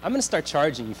 I'm going to start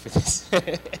charging you for this.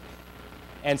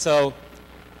 And so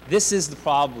this is the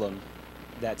problem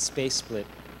that Spacesplit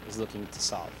is looking to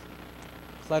solve.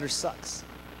 Clutter sucks.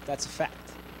 That's a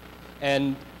fact.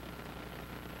 And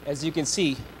as you can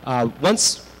see,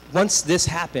 once this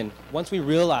happened, once we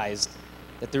realized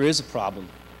that there is a problem,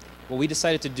 what we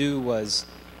decided to do was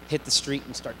hit the street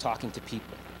and start talking to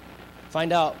people.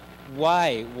 Find out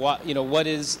what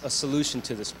is a solution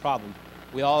to this problem.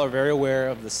 We all are very aware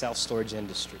of the self-storage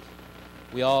industry.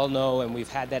 We all know, and we've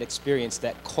had that experience,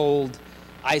 that cold,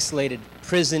 isolated,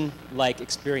 prison-like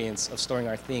experience of storing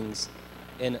our things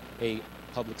in a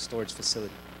public storage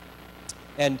facility.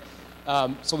 And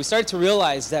so we started to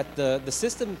realize that the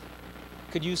system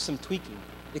could use some tweaking.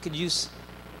 It could use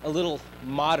a little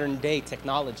modern-day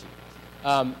technology.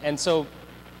 And so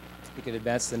we could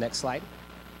advance to the next slide.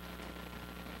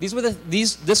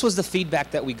 This was the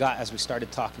feedback that we got as we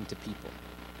started talking to people.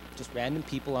 Just random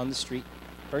people on the street.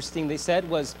 First thing they said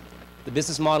was, the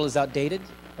business model is outdated.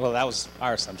 Well, that was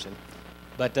our assumption.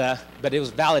 But it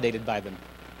was validated by them.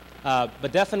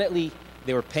 But definitely,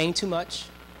 they were paying too much,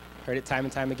 heard it time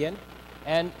and time again,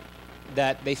 and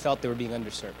that they felt they were being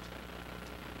underserved.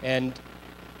 And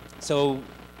so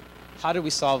how did we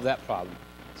solve that problem?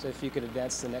 So if you could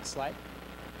advance to the next slide.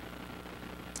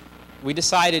 We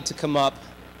decided to come up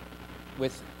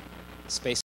with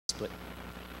Spacesplit.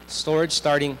 Storage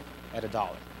starting at $1.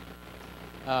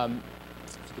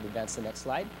 If you could advance to the next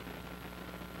slide.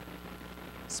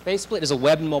 Spacesplit is a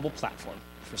web and mobile platform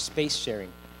for space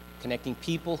sharing, connecting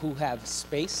people who have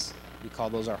space, we call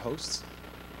those our hosts,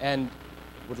 and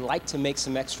would like to make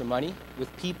some extra money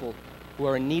with people who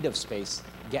are in need of space,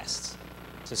 guests,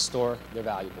 to store their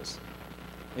valuables.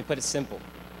 Let me put it simple.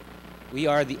 We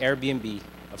are the Airbnb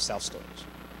of self-storage.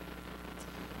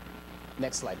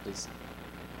 Next slide, please.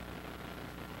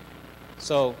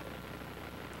 So,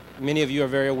 many of you are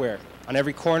very aware. On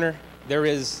every corner, there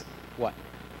is what?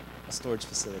 A storage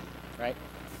facility, right?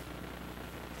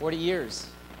 40 years.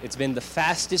 It's been the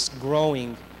fastest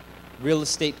growing real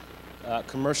estate,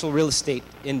 commercial real estate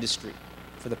industry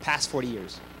for the past 40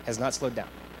 years. Has not slowed down.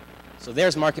 So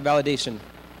there's market validation.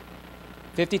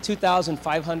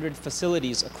 52,500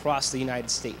 facilities across the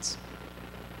United States.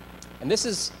 And this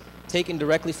is taken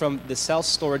directly from the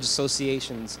Self-Storage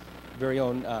Association's very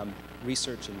own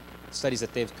research and studies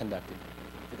that they've conducted.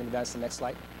 If you can advance to the next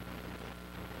slide.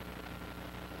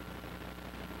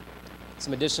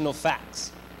 Some additional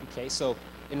facts. Okay, so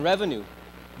in revenue,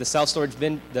 the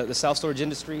self-storage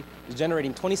industry is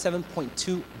generating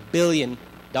 $27.2 billion.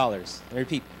 I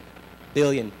repeat,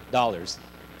 $billion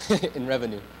in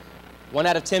revenue. 1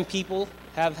 out of 10 people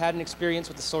have had an experience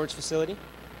with the storage facility,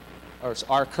 or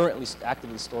are currently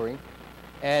actively storing.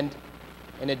 And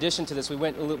In addition to this, we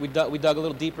dug a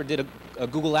little deeper, did a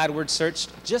Google AdWords search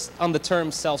just on the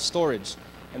term self-storage,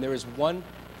 and there is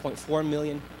 1.4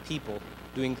 million people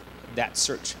doing that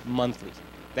search monthly.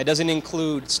 That doesn't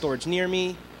include storage near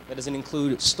me, that doesn't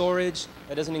include storage,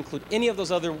 that doesn't include any of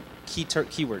those other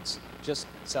keywords, just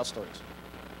self-storage.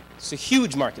 It's a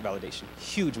huge market validation,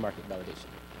 huge market validation.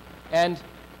 And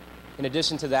in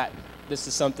addition to that, this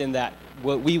is something that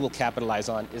what we will capitalize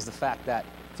on is the fact that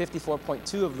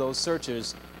 54.2 of those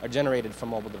searches are generated from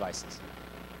mobile devices.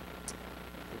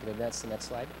 We can advance to the next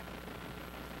slide.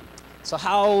 So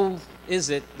how is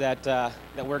it that,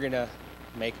 that we're going to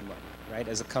make money, right,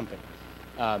 as a company?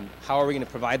 How are we going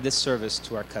to provide this service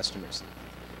to our customers?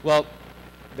 Well,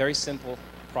 very simple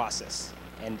process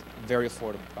and very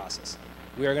affordable process.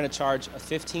 We are going to charge a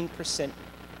 15%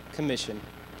 commission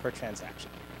per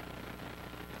transaction.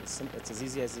 It's as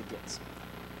easy as it gets.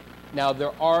 Now,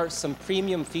 there are some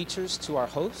premium features to our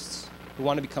hosts who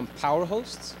want to become power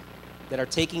hosts that are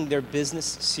taking their business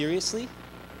seriously,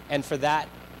 and for that,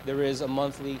 there is a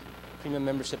monthly premium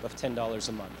membership of $10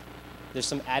 a month. There's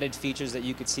some added features that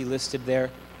you could see listed there,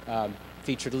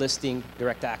 featured listing,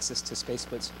 direct access to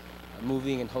Spacesplit's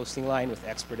moving and hosting line with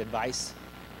expert advice.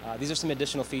 These are some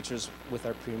additional features with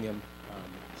our premium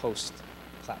host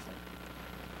platform.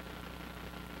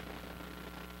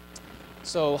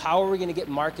 So how are we going to get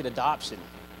market adoption?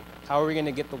 How are we going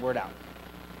to get the word out?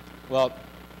 Well,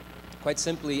 quite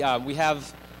simply, we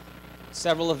have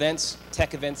several events,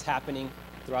 tech events happening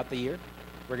throughout the year.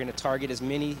 We're going to target as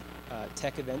many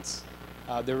tech events.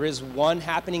 There is one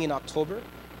happening in October,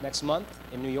 next month,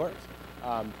 in New York.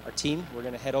 Our team, we're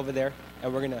going to head over there,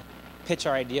 and we're going to pitch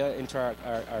our idea into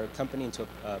our company into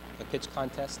a pitch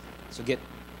contest, so get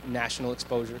national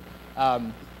exposure.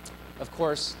 Of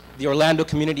course, the Orlando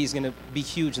community is going to be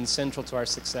huge and central to our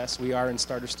success. We are in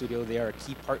Starter Studio. They are a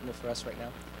key partner for us right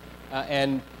now.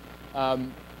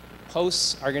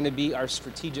 Hosts are going to be our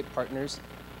strategic partners.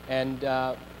 And,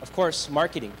 of course,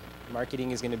 marketing.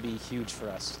 Marketing is going to be huge for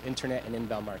us, internet and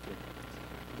inbound marketing.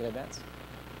 You can advance.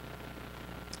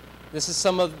 This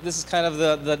is kind of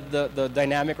the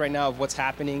dynamic right now of what's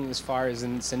happening as far as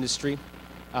in this industry.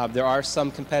 There are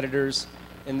some competitors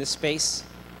in this space.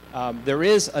 There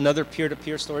is another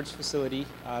peer-to-peer storage facility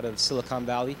out of Silicon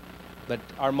Valley, but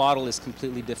our model is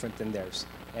completely different than theirs,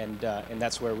 and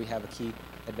that's where we have a key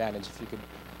advantage. If you could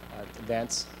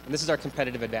advance. And this is our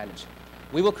competitive advantage.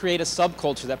 We will create a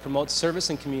subculture that promotes service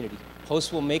and community.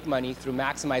 Hosts will make money through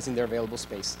maximizing their available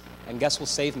space, and guests will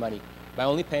save money by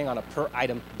only paying on a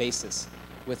per-item basis,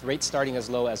 with rates starting as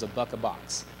low as $1 a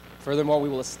box. Furthermore, we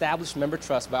will establish member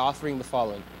trust by offering the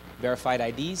following: verified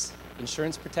IDs,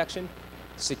 insurance protection,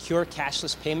 secure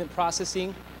cashless payment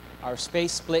processing, our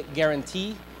Spacesplit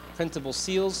guarantee, printable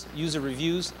seals, user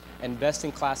reviews, and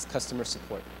best-in-class customer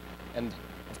support. And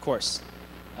of course,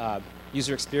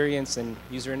 user experience and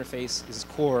user interface is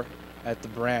core at the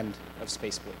brand of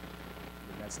Spacesplit.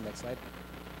 That's the next slide.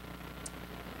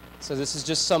 So this is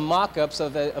just some mock-ups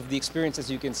of the experience, as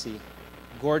you can see.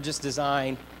 Gorgeous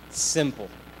design, simple.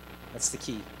 That's the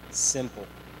key, simple.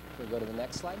 We'll go to the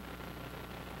next slide.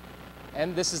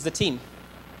 And this is the team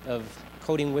of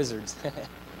coding wizards.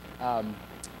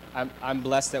 I'm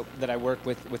blessed that I work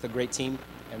with a great team,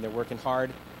 and they're working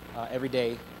hard every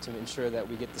day to ensure that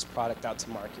we get this product out to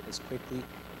market as quickly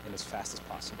and as fast as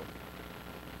possible.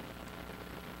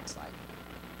 Next slide.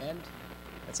 And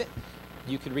that's it.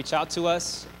 You can reach out to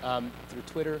us through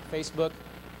Twitter, Facebook,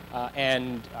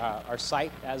 and our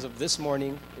site, as of this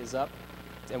morning, is up,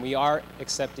 and we are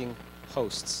accepting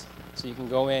hosts. So you can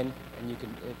go in and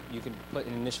you can put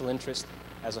an initial interest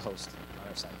as a host on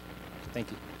our site.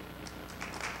 Thank you.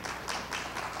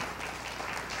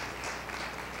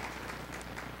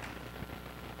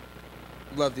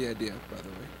 Love the idea, by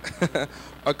the way.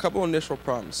 A couple initial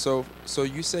problems. So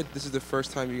you said this is the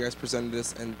first time you guys presented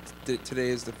this, and today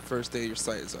is the first day your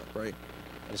site is up, right?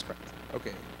 That is correct.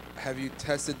 Okay. Have you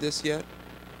tested this yet?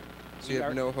 So you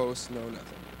have no hosts, no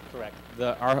nothing. Correct.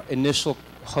 Our initial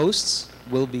hosts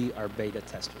will be our beta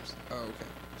testers. Oh, okay.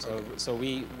 So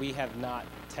we have not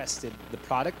tested the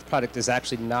product. The product is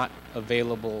actually not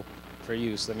available for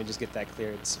use. Let me just get that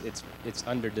clear. It's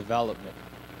under development.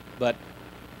 But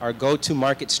our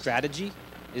go-to-market strategy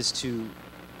is to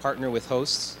partner with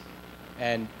hosts,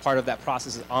 and part of that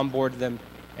process is onboard them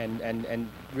and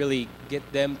really get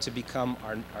them to become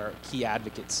our key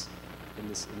advocates in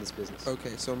this business.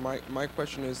 Okay, so my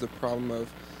question is the problem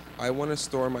of I want to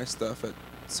store my stuff at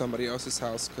somebody else's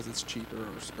house because it's cheaper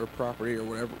or property or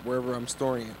whatever, wherever I'm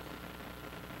storing it.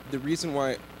 The reason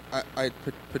why I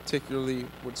particularly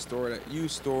would store it at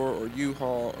U-Store or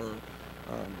U-Haul or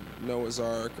Noah's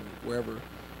Ark or wherever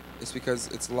It's because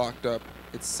it's locked up,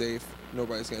 it's safe,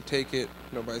 nobody's going to take it,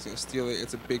 nobody's going to steal it.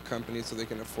 It's a big company, so they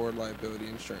can afford liability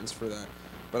insurance for that.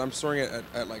 But I'm storing it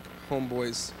at like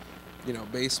homeboy's,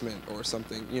 basement or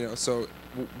something, so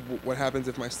what happens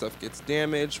if my stuff gets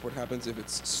damaged? What happens if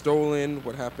it's stolen?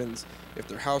 What happens if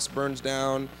their house burns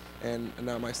down and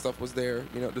now my stuff was there?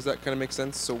 Does that kind of make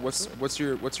sense? So what's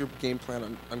your game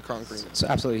plan on conquering it? So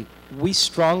absolutely. We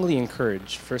strongly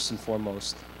encourage, first and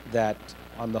foremost, that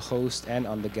on the host and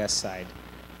on the guest side,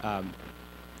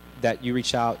 that you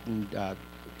reach out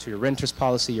to your renter's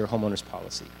policy, your homeowner's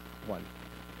policy, 1.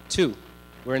 2,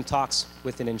 we're in talks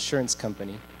with an insurance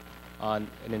company on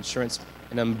an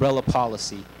umbrella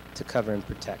policy to cover and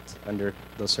protect under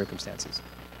those circumstances.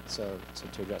 So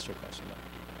to address your question.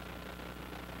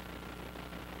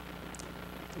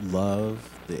 Love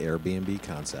the Airbnb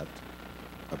concept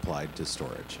applied to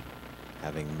storage.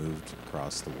 Having moved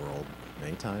across the world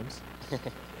many times,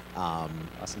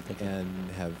 awesome thinking.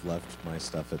 And have left my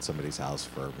stuff at somebody's house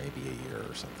for maybe a year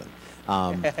or something.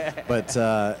 But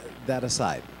that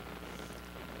aside,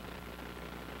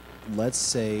 let's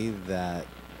say that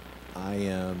I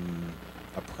am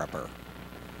a prepper,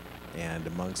 and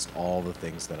amongst all the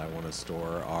things that I want to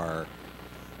store are,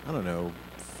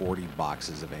 40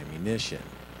 boxes of ammunition.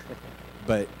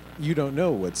 But you don't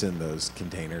know what's in those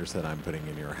containers that I'm putting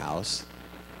in your house.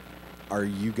 Are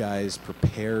you guys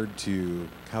prepared to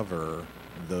cover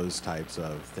those types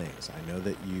of things? I know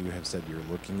that you have said you're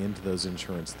looking into those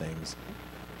insurance things.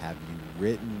 Have you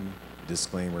written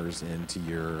disclaimers into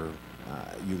your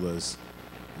EULAs?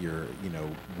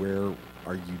 Where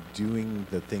are you doing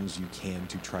the things you can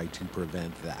to try to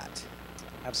prevent that?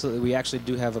 Absolutely. We actually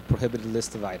do have a prohibited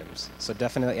list of items. So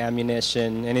definitely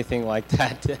ammunition, anything like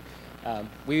that.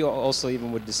 We also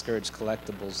even would discourage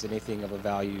collectibles, anything of a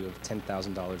value of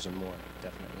 $10,000 or more.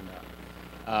 Definitely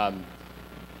not.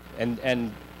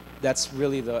 And that's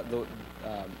really the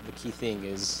key thing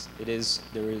is it is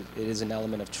an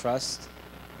element of trust.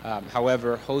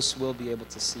 However, hosts will be able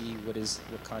to see what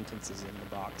contents is in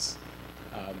the box,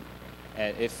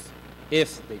 and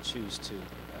if they choose to.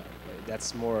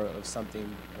 That's more of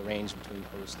something arranged between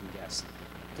host and guest,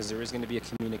 because there is going to be a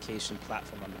communication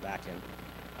platform on the back end.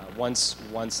 Once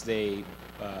a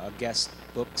guest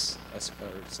books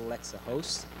or selects a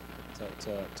host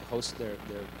to host their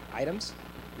items,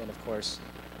 then of course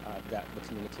the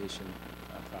communication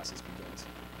process begins.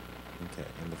 Okay,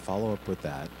 and to follow up with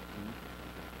that,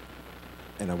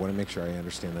 and I want to make sure I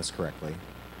understand this correctly,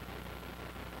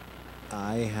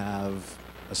 I have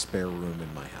a spare room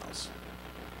in my house,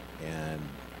 and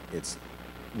it's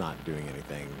not doing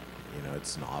anything.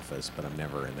 It's an office, but I'm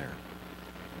never in there.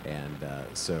 And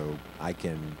so I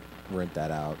can rent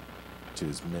that out to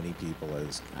as many people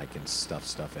as I can stuff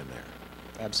stuff in there.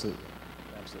 Absolutely.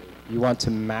 Absolutely. You want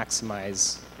to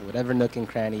maximize whatever nook and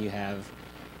cranny you have,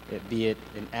 be it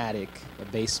an attic, a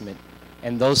basement,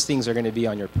 and those things are going to be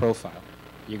on your profile.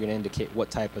 You're going to indicate what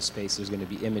type of space. There's going to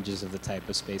be images of the type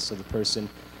of space, so the person,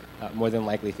 more than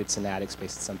likely if it's an attic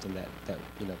space, it's something that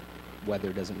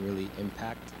weather doesn't really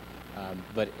impact.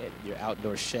 But your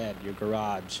outdoor shed, your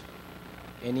garage,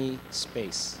 any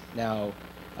space. Now,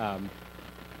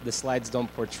 the slides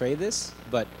don't portray this,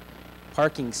 but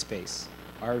parking space,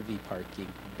 RV parking,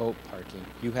 boat parking,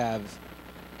 you have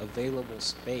available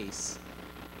space,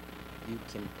 you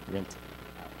can rent it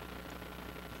out.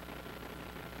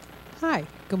 Hi,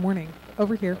 good morning.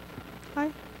 Over here.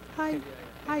 Hi.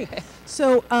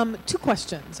 So, 2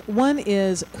 questions. One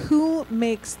is, who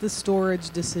makes the storage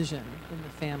decision in the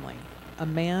family, a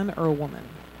man or a woman?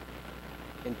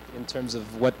 In terms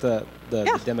of what the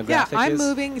demographic is? I'm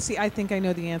moving. See, I think I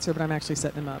know the answer, but I'm actually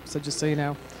setting him up. So just so you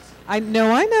know. I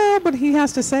know, but he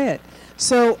has to say it.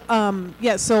 So,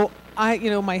 so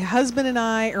my husband and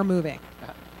I are moving,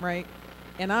 right?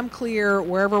 And I'm clear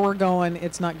wherever we're going,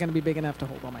 it's not going to be big enough to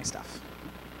hold all my stuff.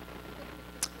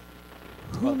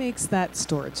 Who makes that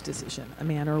storage decision, a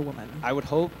man or a woman? I would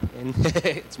hope, and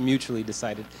it's mutually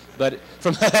decided. But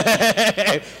from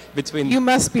between you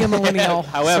must be a millennial.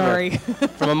 However, sorry.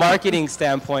 From a marketing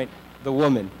standpoint, the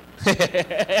woman.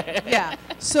 Yeah.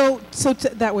 So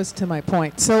that was to my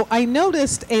point. So I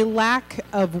noticed a lack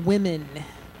of women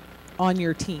on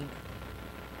your team,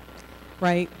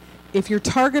 right? If your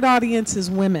target audience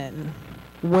is women,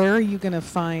 where are you going to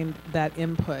find that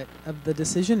input of the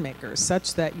decision makers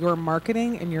such that your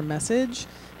marketing and your message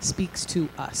speaks to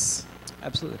us?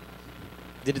 Absolutely.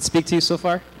 Did it speak to you so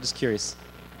far? Just curious.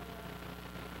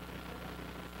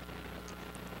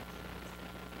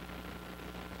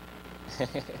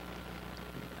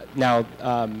 Now,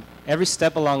 every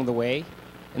step along the way,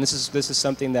 And this is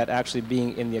something that actually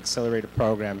being in the accelerator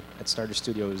program at Starter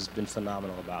Studio has been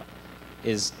phenomenal about,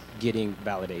 is getting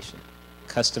validation,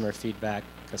 customer feedback,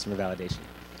 customer validation.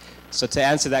 So to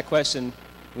answer that question,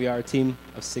 we are a team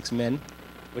of 6 men,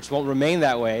 which won't remain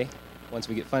that way once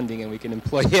we get funding and we can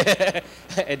employ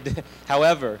and,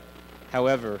 however,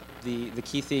 the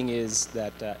key thing is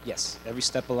that, yes, every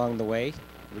step along the way,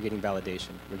 we're getting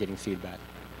validation, we're getting feedback.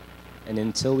 And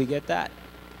until we get that,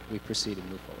 we proceed and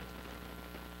move forward.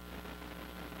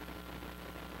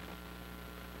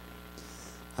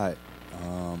 Hi.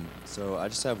 So I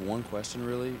just have one question,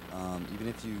 really. Even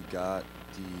if you got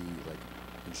the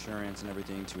insurance and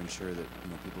everything to ensure that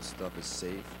people's stuff is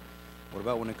safe, what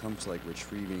about when it comes to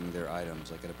retrieving their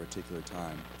items at a particular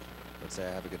time? Let's say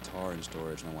I have a guitar in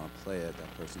storage and I want to play it.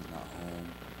 That person's not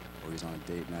home, or he's on a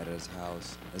date night at his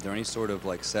house. Is there any sort of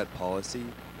set policy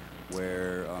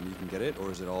where you can get it,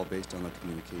 or is it all based on the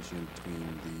communication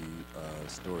between the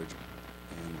storage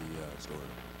and the store?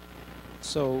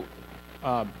 So,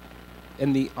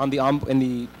 in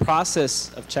the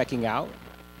process of checking out,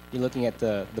 you're looking at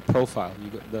the profile.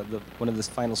 One of the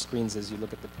final screens is you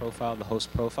look at the profile, the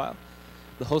host profile.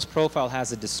 The host profile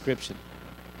has a description,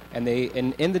 and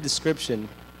in the description,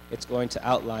 it's going to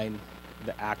outline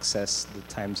the access, the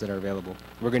times that are available.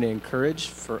 We're going to encourage,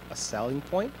 for a selling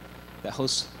point, that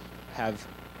hosts have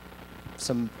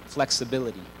some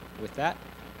flexibility with that,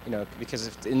 because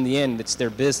if in the end it's their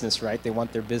business, right? They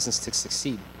want their business to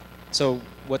succeed. So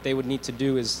what they would need to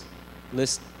do is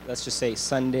list, let's just say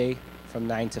Sunday from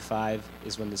 9 to 5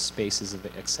 is when the space is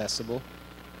accessible.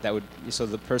 So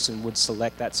the person would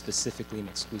select that specifically and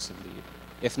exclusively.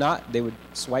 If not, they would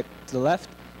swipe to the left,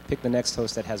 pick the next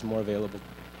host that has more available,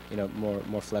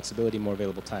 more flexibility, more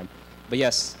available time. But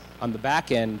yes, on the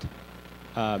back end,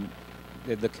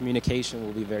 the communication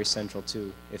will be very central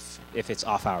too. If it's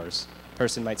off hours, a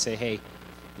person might say, "Hey,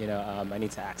 I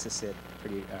need to access it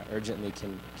pretty urgently.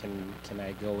 Can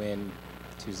I go in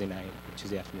Tuesday night,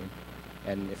 Tuesday afternoon?"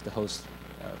 And if the host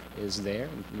is there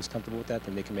and is comfortable with that,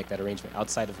 then they can make that arrangement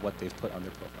outside of what they've put on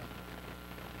their profile.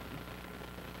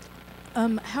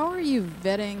 How are you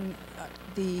vetting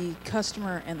the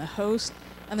customer and the host?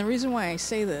 And the reason why I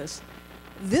say this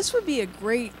would be a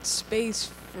great space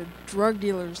for drug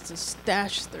dealers to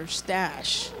stash their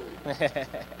stash.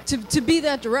 to be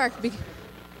that direct,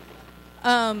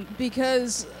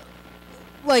 because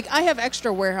I have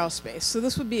extra warehouse space, so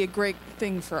this would be a great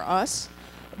thing for us.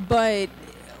 But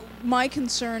my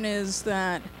concern is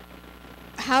that,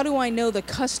 how do I know the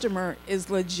customer is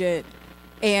legit?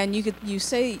 And you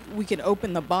say we could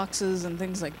open the boxes and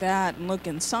things like that and look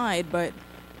inside, but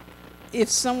if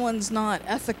someone's not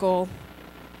ethical.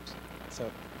 So,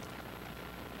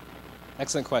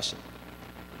 excellent question.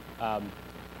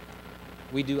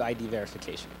 We do ID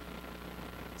verification.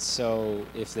 So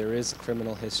if there is a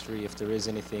criminal history, if there is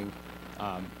anything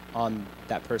on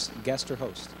that person, guest or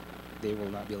host, they will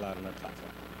not be allowed on our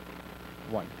platform.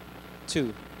 1.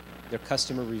 2, their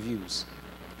customer reviews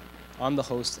on the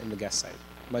host and the guest site,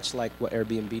 much like what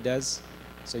Airbnb does.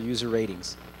 So user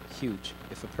ratings, huge.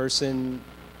 If a person,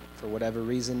 for whatever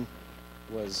reason,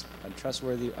 was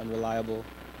untrustworthy, unreliable,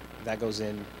 that goes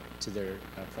in to their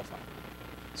profile.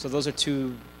 So those are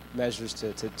 2 measures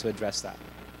to address that.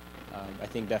 I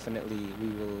think definitely we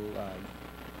will,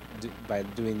 by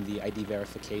doing the ID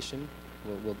verification,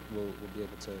 we'll be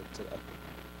able to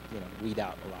weed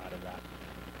out a lot of that.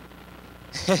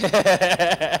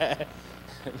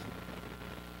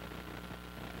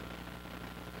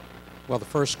 Well, the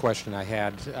first question I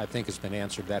had, I think, has been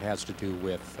answered. That has to do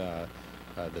with the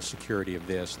security of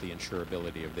this, the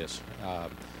insurability of this.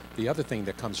 The other thing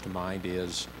that comes to mind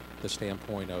is the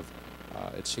standpoint of,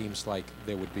 it seems like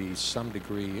there would be some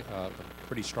degree, a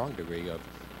pretty strong degree of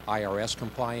IRS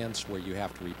compliance, where you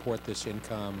have to report this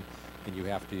income and you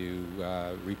have to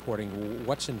reporting.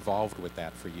 What's involved with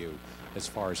that for you as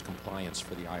far as compliance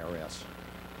for the IRS?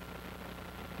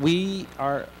 We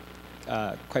are,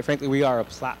 quite frankly, we are a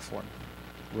platform.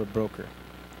 We're a broker,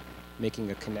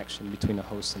 making a connection between a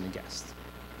host and a guest.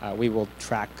 We will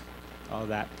track all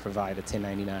that, provide a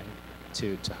 1099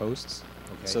 to hosts.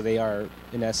 Okay. So they are,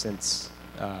 in essence,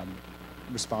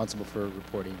 responsible for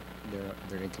reporting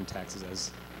their income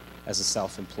taxes as a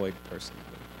self-employed person.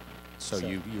 So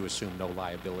you assume no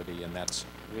liability, and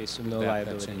we assume no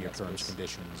liability. That's in your terms and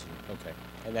conditions. Okay.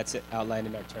 And that's outlined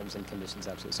in our terms and conditions,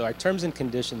 absolutely. So our terms and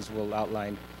conditions will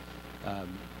outline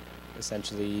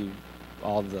essentially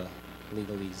all the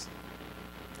legalese.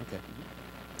 Okay.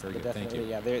 Very good. Thank you.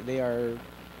 Yeah, they are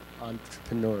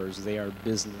entrepreneurs. They are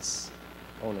business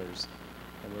owners,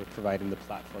 and we're providing the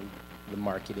platform, the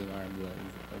marketing arm,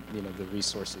 the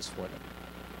resources for them.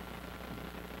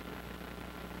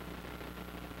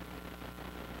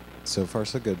 So far,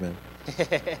 so good, man.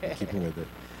 Keeping with it.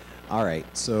 All right,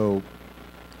 so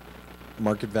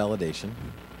market validation,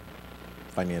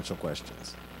 financial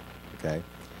questions. Okay.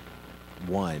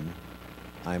 One,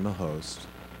 I'm a host.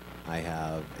 I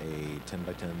have a 10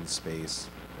 by 10 space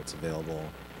that's available.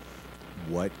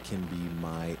 What can be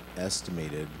my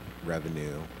estimated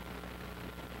revenue?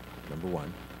 Number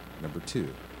one. Number two,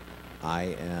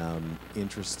 I am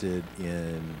interested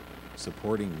in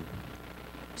supporting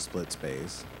Split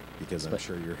Space because I'm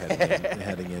sure you're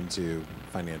heading into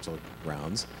financial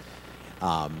rounds.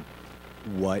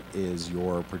 What is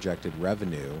your projected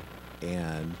revenue,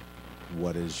 and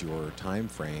what is your time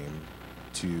frame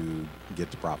to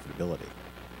get to profitability?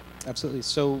 Absolutely.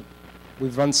 So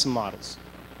we've run some models,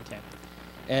 okay?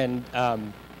 And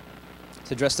to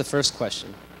address the first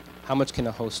question, how much can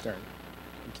a host earn?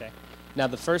 Okay. Now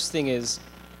the first thing is,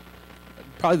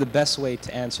 probably the best way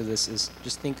to answer this is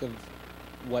just think of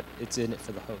what it's in it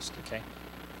for the host, okay?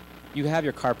 You have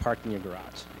your car parked in your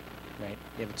garage, right?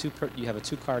 You have a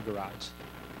two-car garage.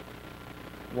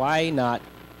 Why not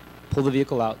pull the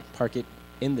vehicle out, park it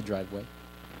in the driveway,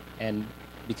 and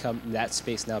that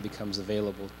space now becomes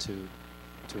available to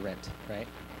rent, right?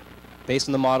 Based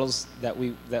on the models that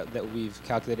we've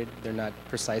calculated, they're not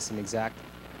precise and exact,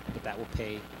 but that will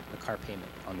pay a car payment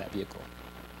on that vehicle.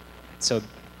 So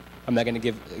I'm not going to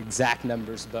give exact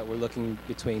numbers, but we're looking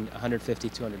between $150,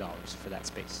 $200 for that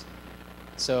space.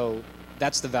 So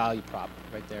that's the value prop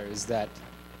right there, is that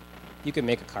you can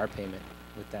make a car payment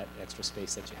with that extra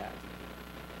space that you have.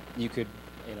 You could,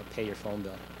 pay your phone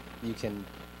bill. You can.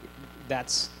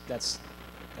 That's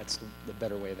the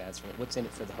better way of answering it. What's in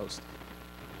it for the host?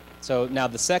 So now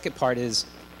the second part is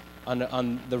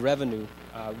on the revenue.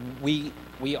 We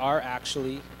are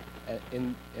actually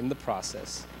in the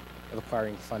process of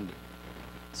acquiring funding.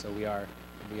 So we are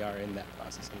in that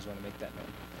process. I just want to make that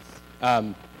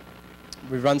known.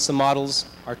 We run some models.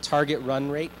 Our target run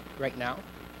rate right now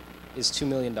is $2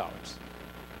 million.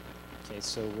 Okay,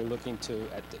 so we're looking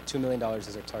at $2 million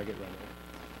as our target run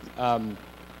rate.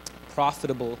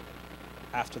 Profitable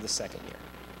after the second year.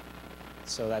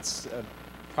 So that's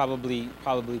probably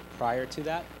prior to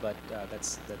that, but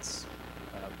that's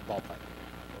ballpark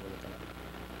what we're looking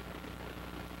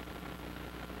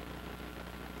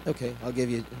at. Okay, I'll give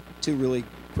you two really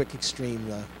quick extreme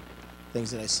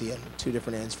things that I see on two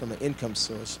different ends from an income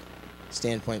source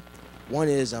standpoint. One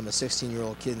is I'm a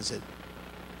 16-year-old kid and said,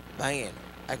 man,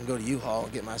 I can go to U-Haul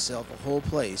and get myself a whole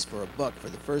place for $1 for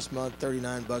the first month,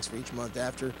 $39 for each month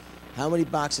after. How many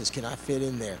boxes can I fit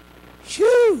in there?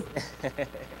 Shoo!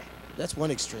 That's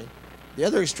one extreme. The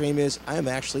other extreme is I am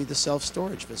actually the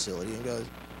self-storage facility and goes,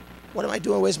 what am I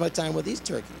doing wasting my time with these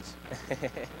turkeys?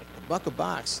 $1 a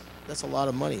box, that's a lot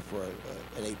of money for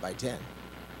an 8 by 10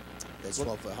 that's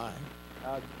 12 foot high.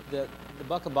 The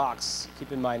 $1 a box,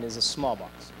 keep in mind, is a small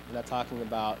box. We're not talking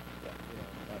about,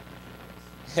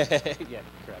 yeah,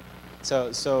 correct.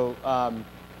 So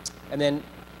and then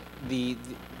the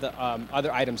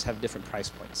other items have different price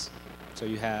points. So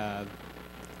you have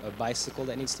a bicycle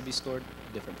that needs to be stored,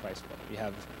 different price point. You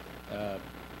have a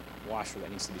washer that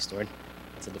needs to be stored.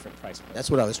 That's a different price point. That's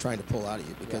what I was trying to pull out of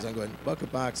you because I'm going, $1 a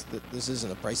box, this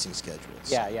isn't a pricing schedule.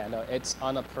 Yeah, no, it's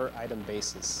on a per item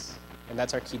basis. And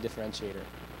that's our key differentiator.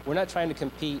 We're not trying to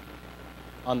compete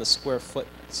on the square foot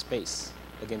space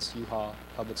against U-Haul,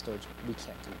 public storage. We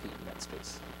can't compete in that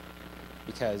space.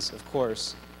 Because, of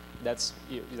course, that's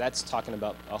talking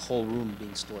about a whole room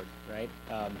being stored, right?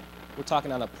 We're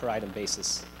talking on a per item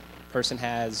basis. Person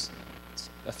has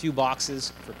a few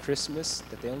boxes for Christmas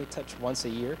that they only touch once a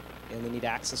year. They only need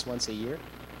access once a year.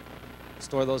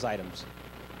 Store those items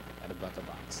at $1 a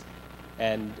box.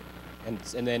 And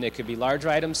then it could be larger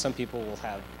items. Some people will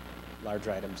have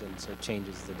larger items, and so it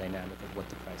changes the dynamic of what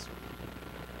the price will be.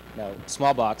 Now,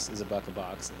 small box is $1 a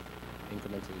box, and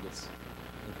incrementally gets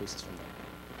increases from there.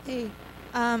 Hey,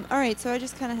 all right. So I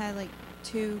just kind of had like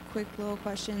two quick little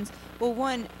questions. Well,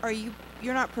 one,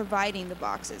 you're not providing the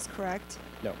boxes, correct?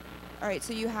 No. All right.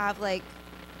 So you have like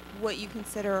what you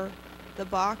consider the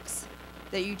box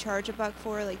that you charge $1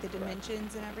 for, like the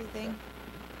dimensions and everything.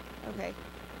 Okay.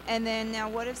 And then now,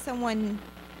 what if someone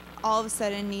all of a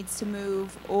sudden needs to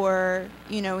move, or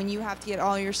and you have to get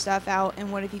all your stuff out,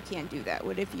 and what if you can't do that?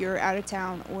 What if you're out of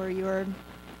town, or you're,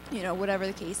 whatever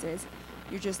the case is,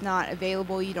 you're just not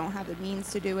available, you don't have the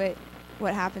means to do it?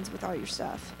 What happens with all your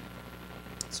stuff?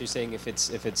 So you're saying if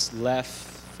it's left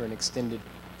for an extended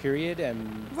period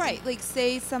and right, like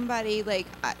say somebody like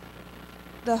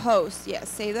the host, yes,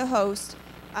 say the host,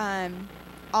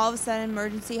 all of a sudden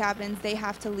emergency happens, they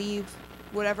have to leave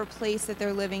whatever place that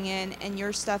they're living in, and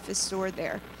your stuff is stored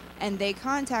there, and they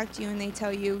contact you and they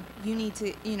tell you you need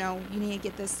to, you know, you need to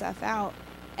get this stuff out,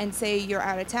 and say you're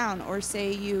out of town, or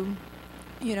say you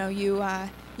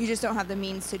just don't have the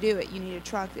means to do it. You need a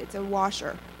truck. It's a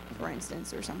washer, for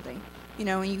instance, or something. You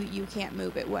know, and you can't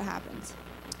move it. What happens?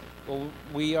 Well,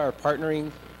 we are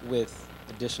partnering with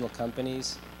additional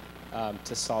companies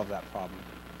to solve that problem.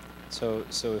 So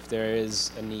if there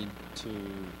is a need to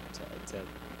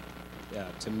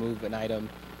move an item,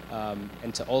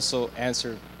 and to also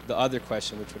answer the other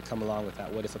question, which would come along with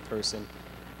that: what if a person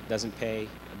doesn't pay,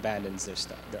 abandons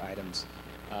their items?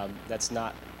 That's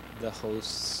not the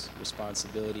host's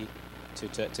responsibility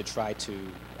to try to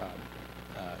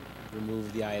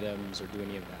remove the items or do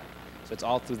any of that. So it's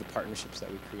all through the partnerships that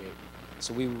we create.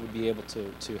 So we would be able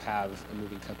to have a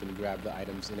moving company grab the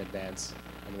items in advance,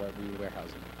 and we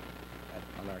warehouse them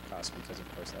on our cost, because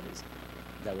of course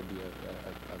that would be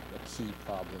a key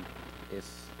problem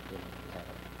if we had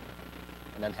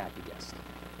an unhappy guest.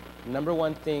 The number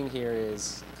one thing here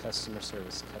is customer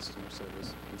service, ensuring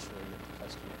that the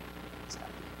customer is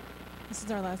happy. This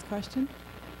is our last question.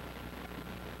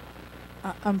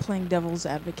 I'm playing devil's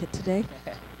advocate today.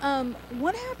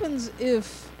 What happens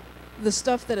if the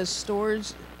stuff that is stored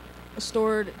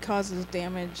causes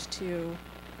damage to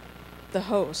the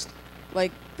host?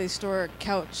 Like they store a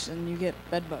couch and you get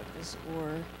bed bugs,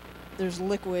 or there's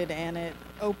liquid and it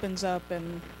opens up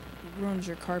and ruins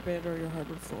your carpet or your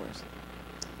hardwood floors.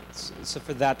 So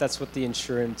for that's what the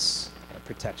insurance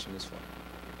protection is for.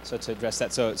 So to address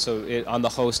that, so on the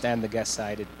host and the guest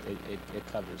side, it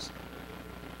covers.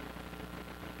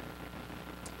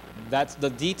 The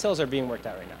details are being worked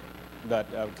out right now,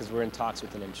 but because we're in talks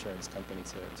with an insurance company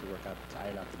to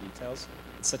iron out the details.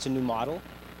 It's such a new model.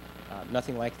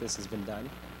 Nothing like this has been done,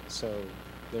 so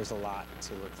there's a lot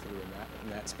to work through in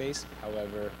that space.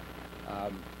 However,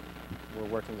 we're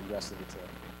working aggressively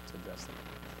to address that.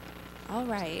 All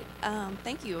right.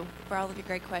 Thank you for all of your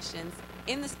great questions.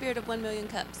 In the spirit of 1 million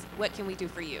cups, what can we do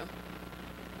for you?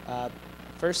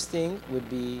 First thing would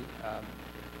be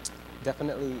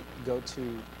definitely go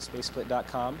to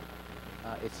spacesplit.com.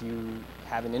 If you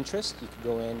have an interest, you can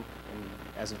go in, and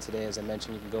as of today, as I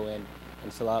mentioned, you can go in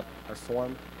and fill out our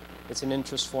form. It's an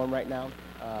interest form right now.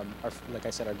 Like I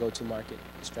said, our go-to market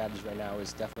strategy right now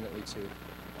is definitely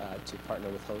to partner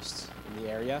with hosts in the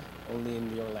area, only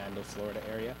in the Orlando, Florida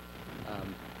area,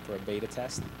 for a beta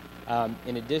test.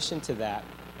 In addition to that,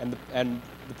 and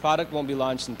the product won't be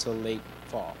launched until late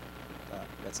fall.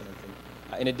 That's another thing.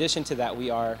 In addition to that, we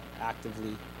are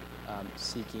actively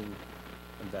seeking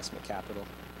investment capital.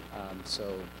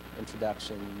 So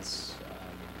introductions,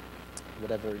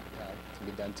 whatever can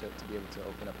be done to be able to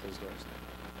open up those doors.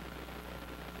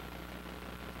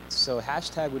 So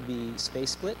hashtag would be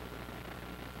Spacesplit.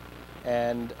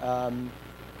 And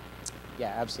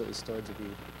yeah, absolutely, storage would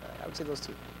be, I would say those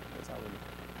two. That's all we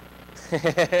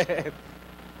need.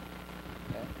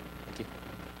 Yeah, thank you.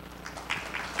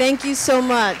 Thank you so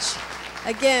much.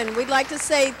 Again, we'd like to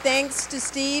say thanks to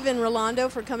Steve and Rolando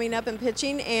for coming up and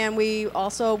pitching, and we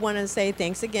also want to say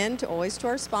thanks again to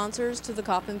our sponsors, to the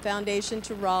Kauffman Foundation,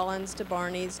 to Rollins, to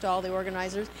Barney's, to all the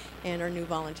organizers, and our new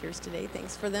volunteers today.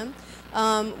 Thanks for them.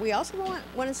 We also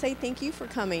want to say thank you for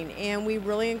coming, and we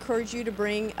really encourage you to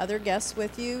bring other guests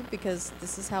with you, because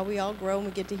this is how we all grow and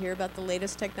we get to hear about the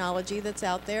latest technology that's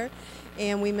out there.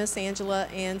 And we miss Angela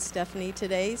and Stephanie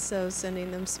today, so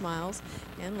sending them smiles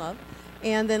and love.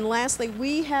 And then lastly,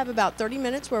 we have about 30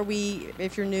 minutes where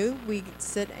if you're new, we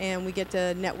sit and we get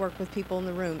to network with people in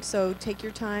the room. So take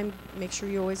your time, make sure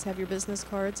you always have your business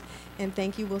cards, and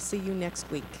thank you. We'll see you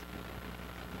next week.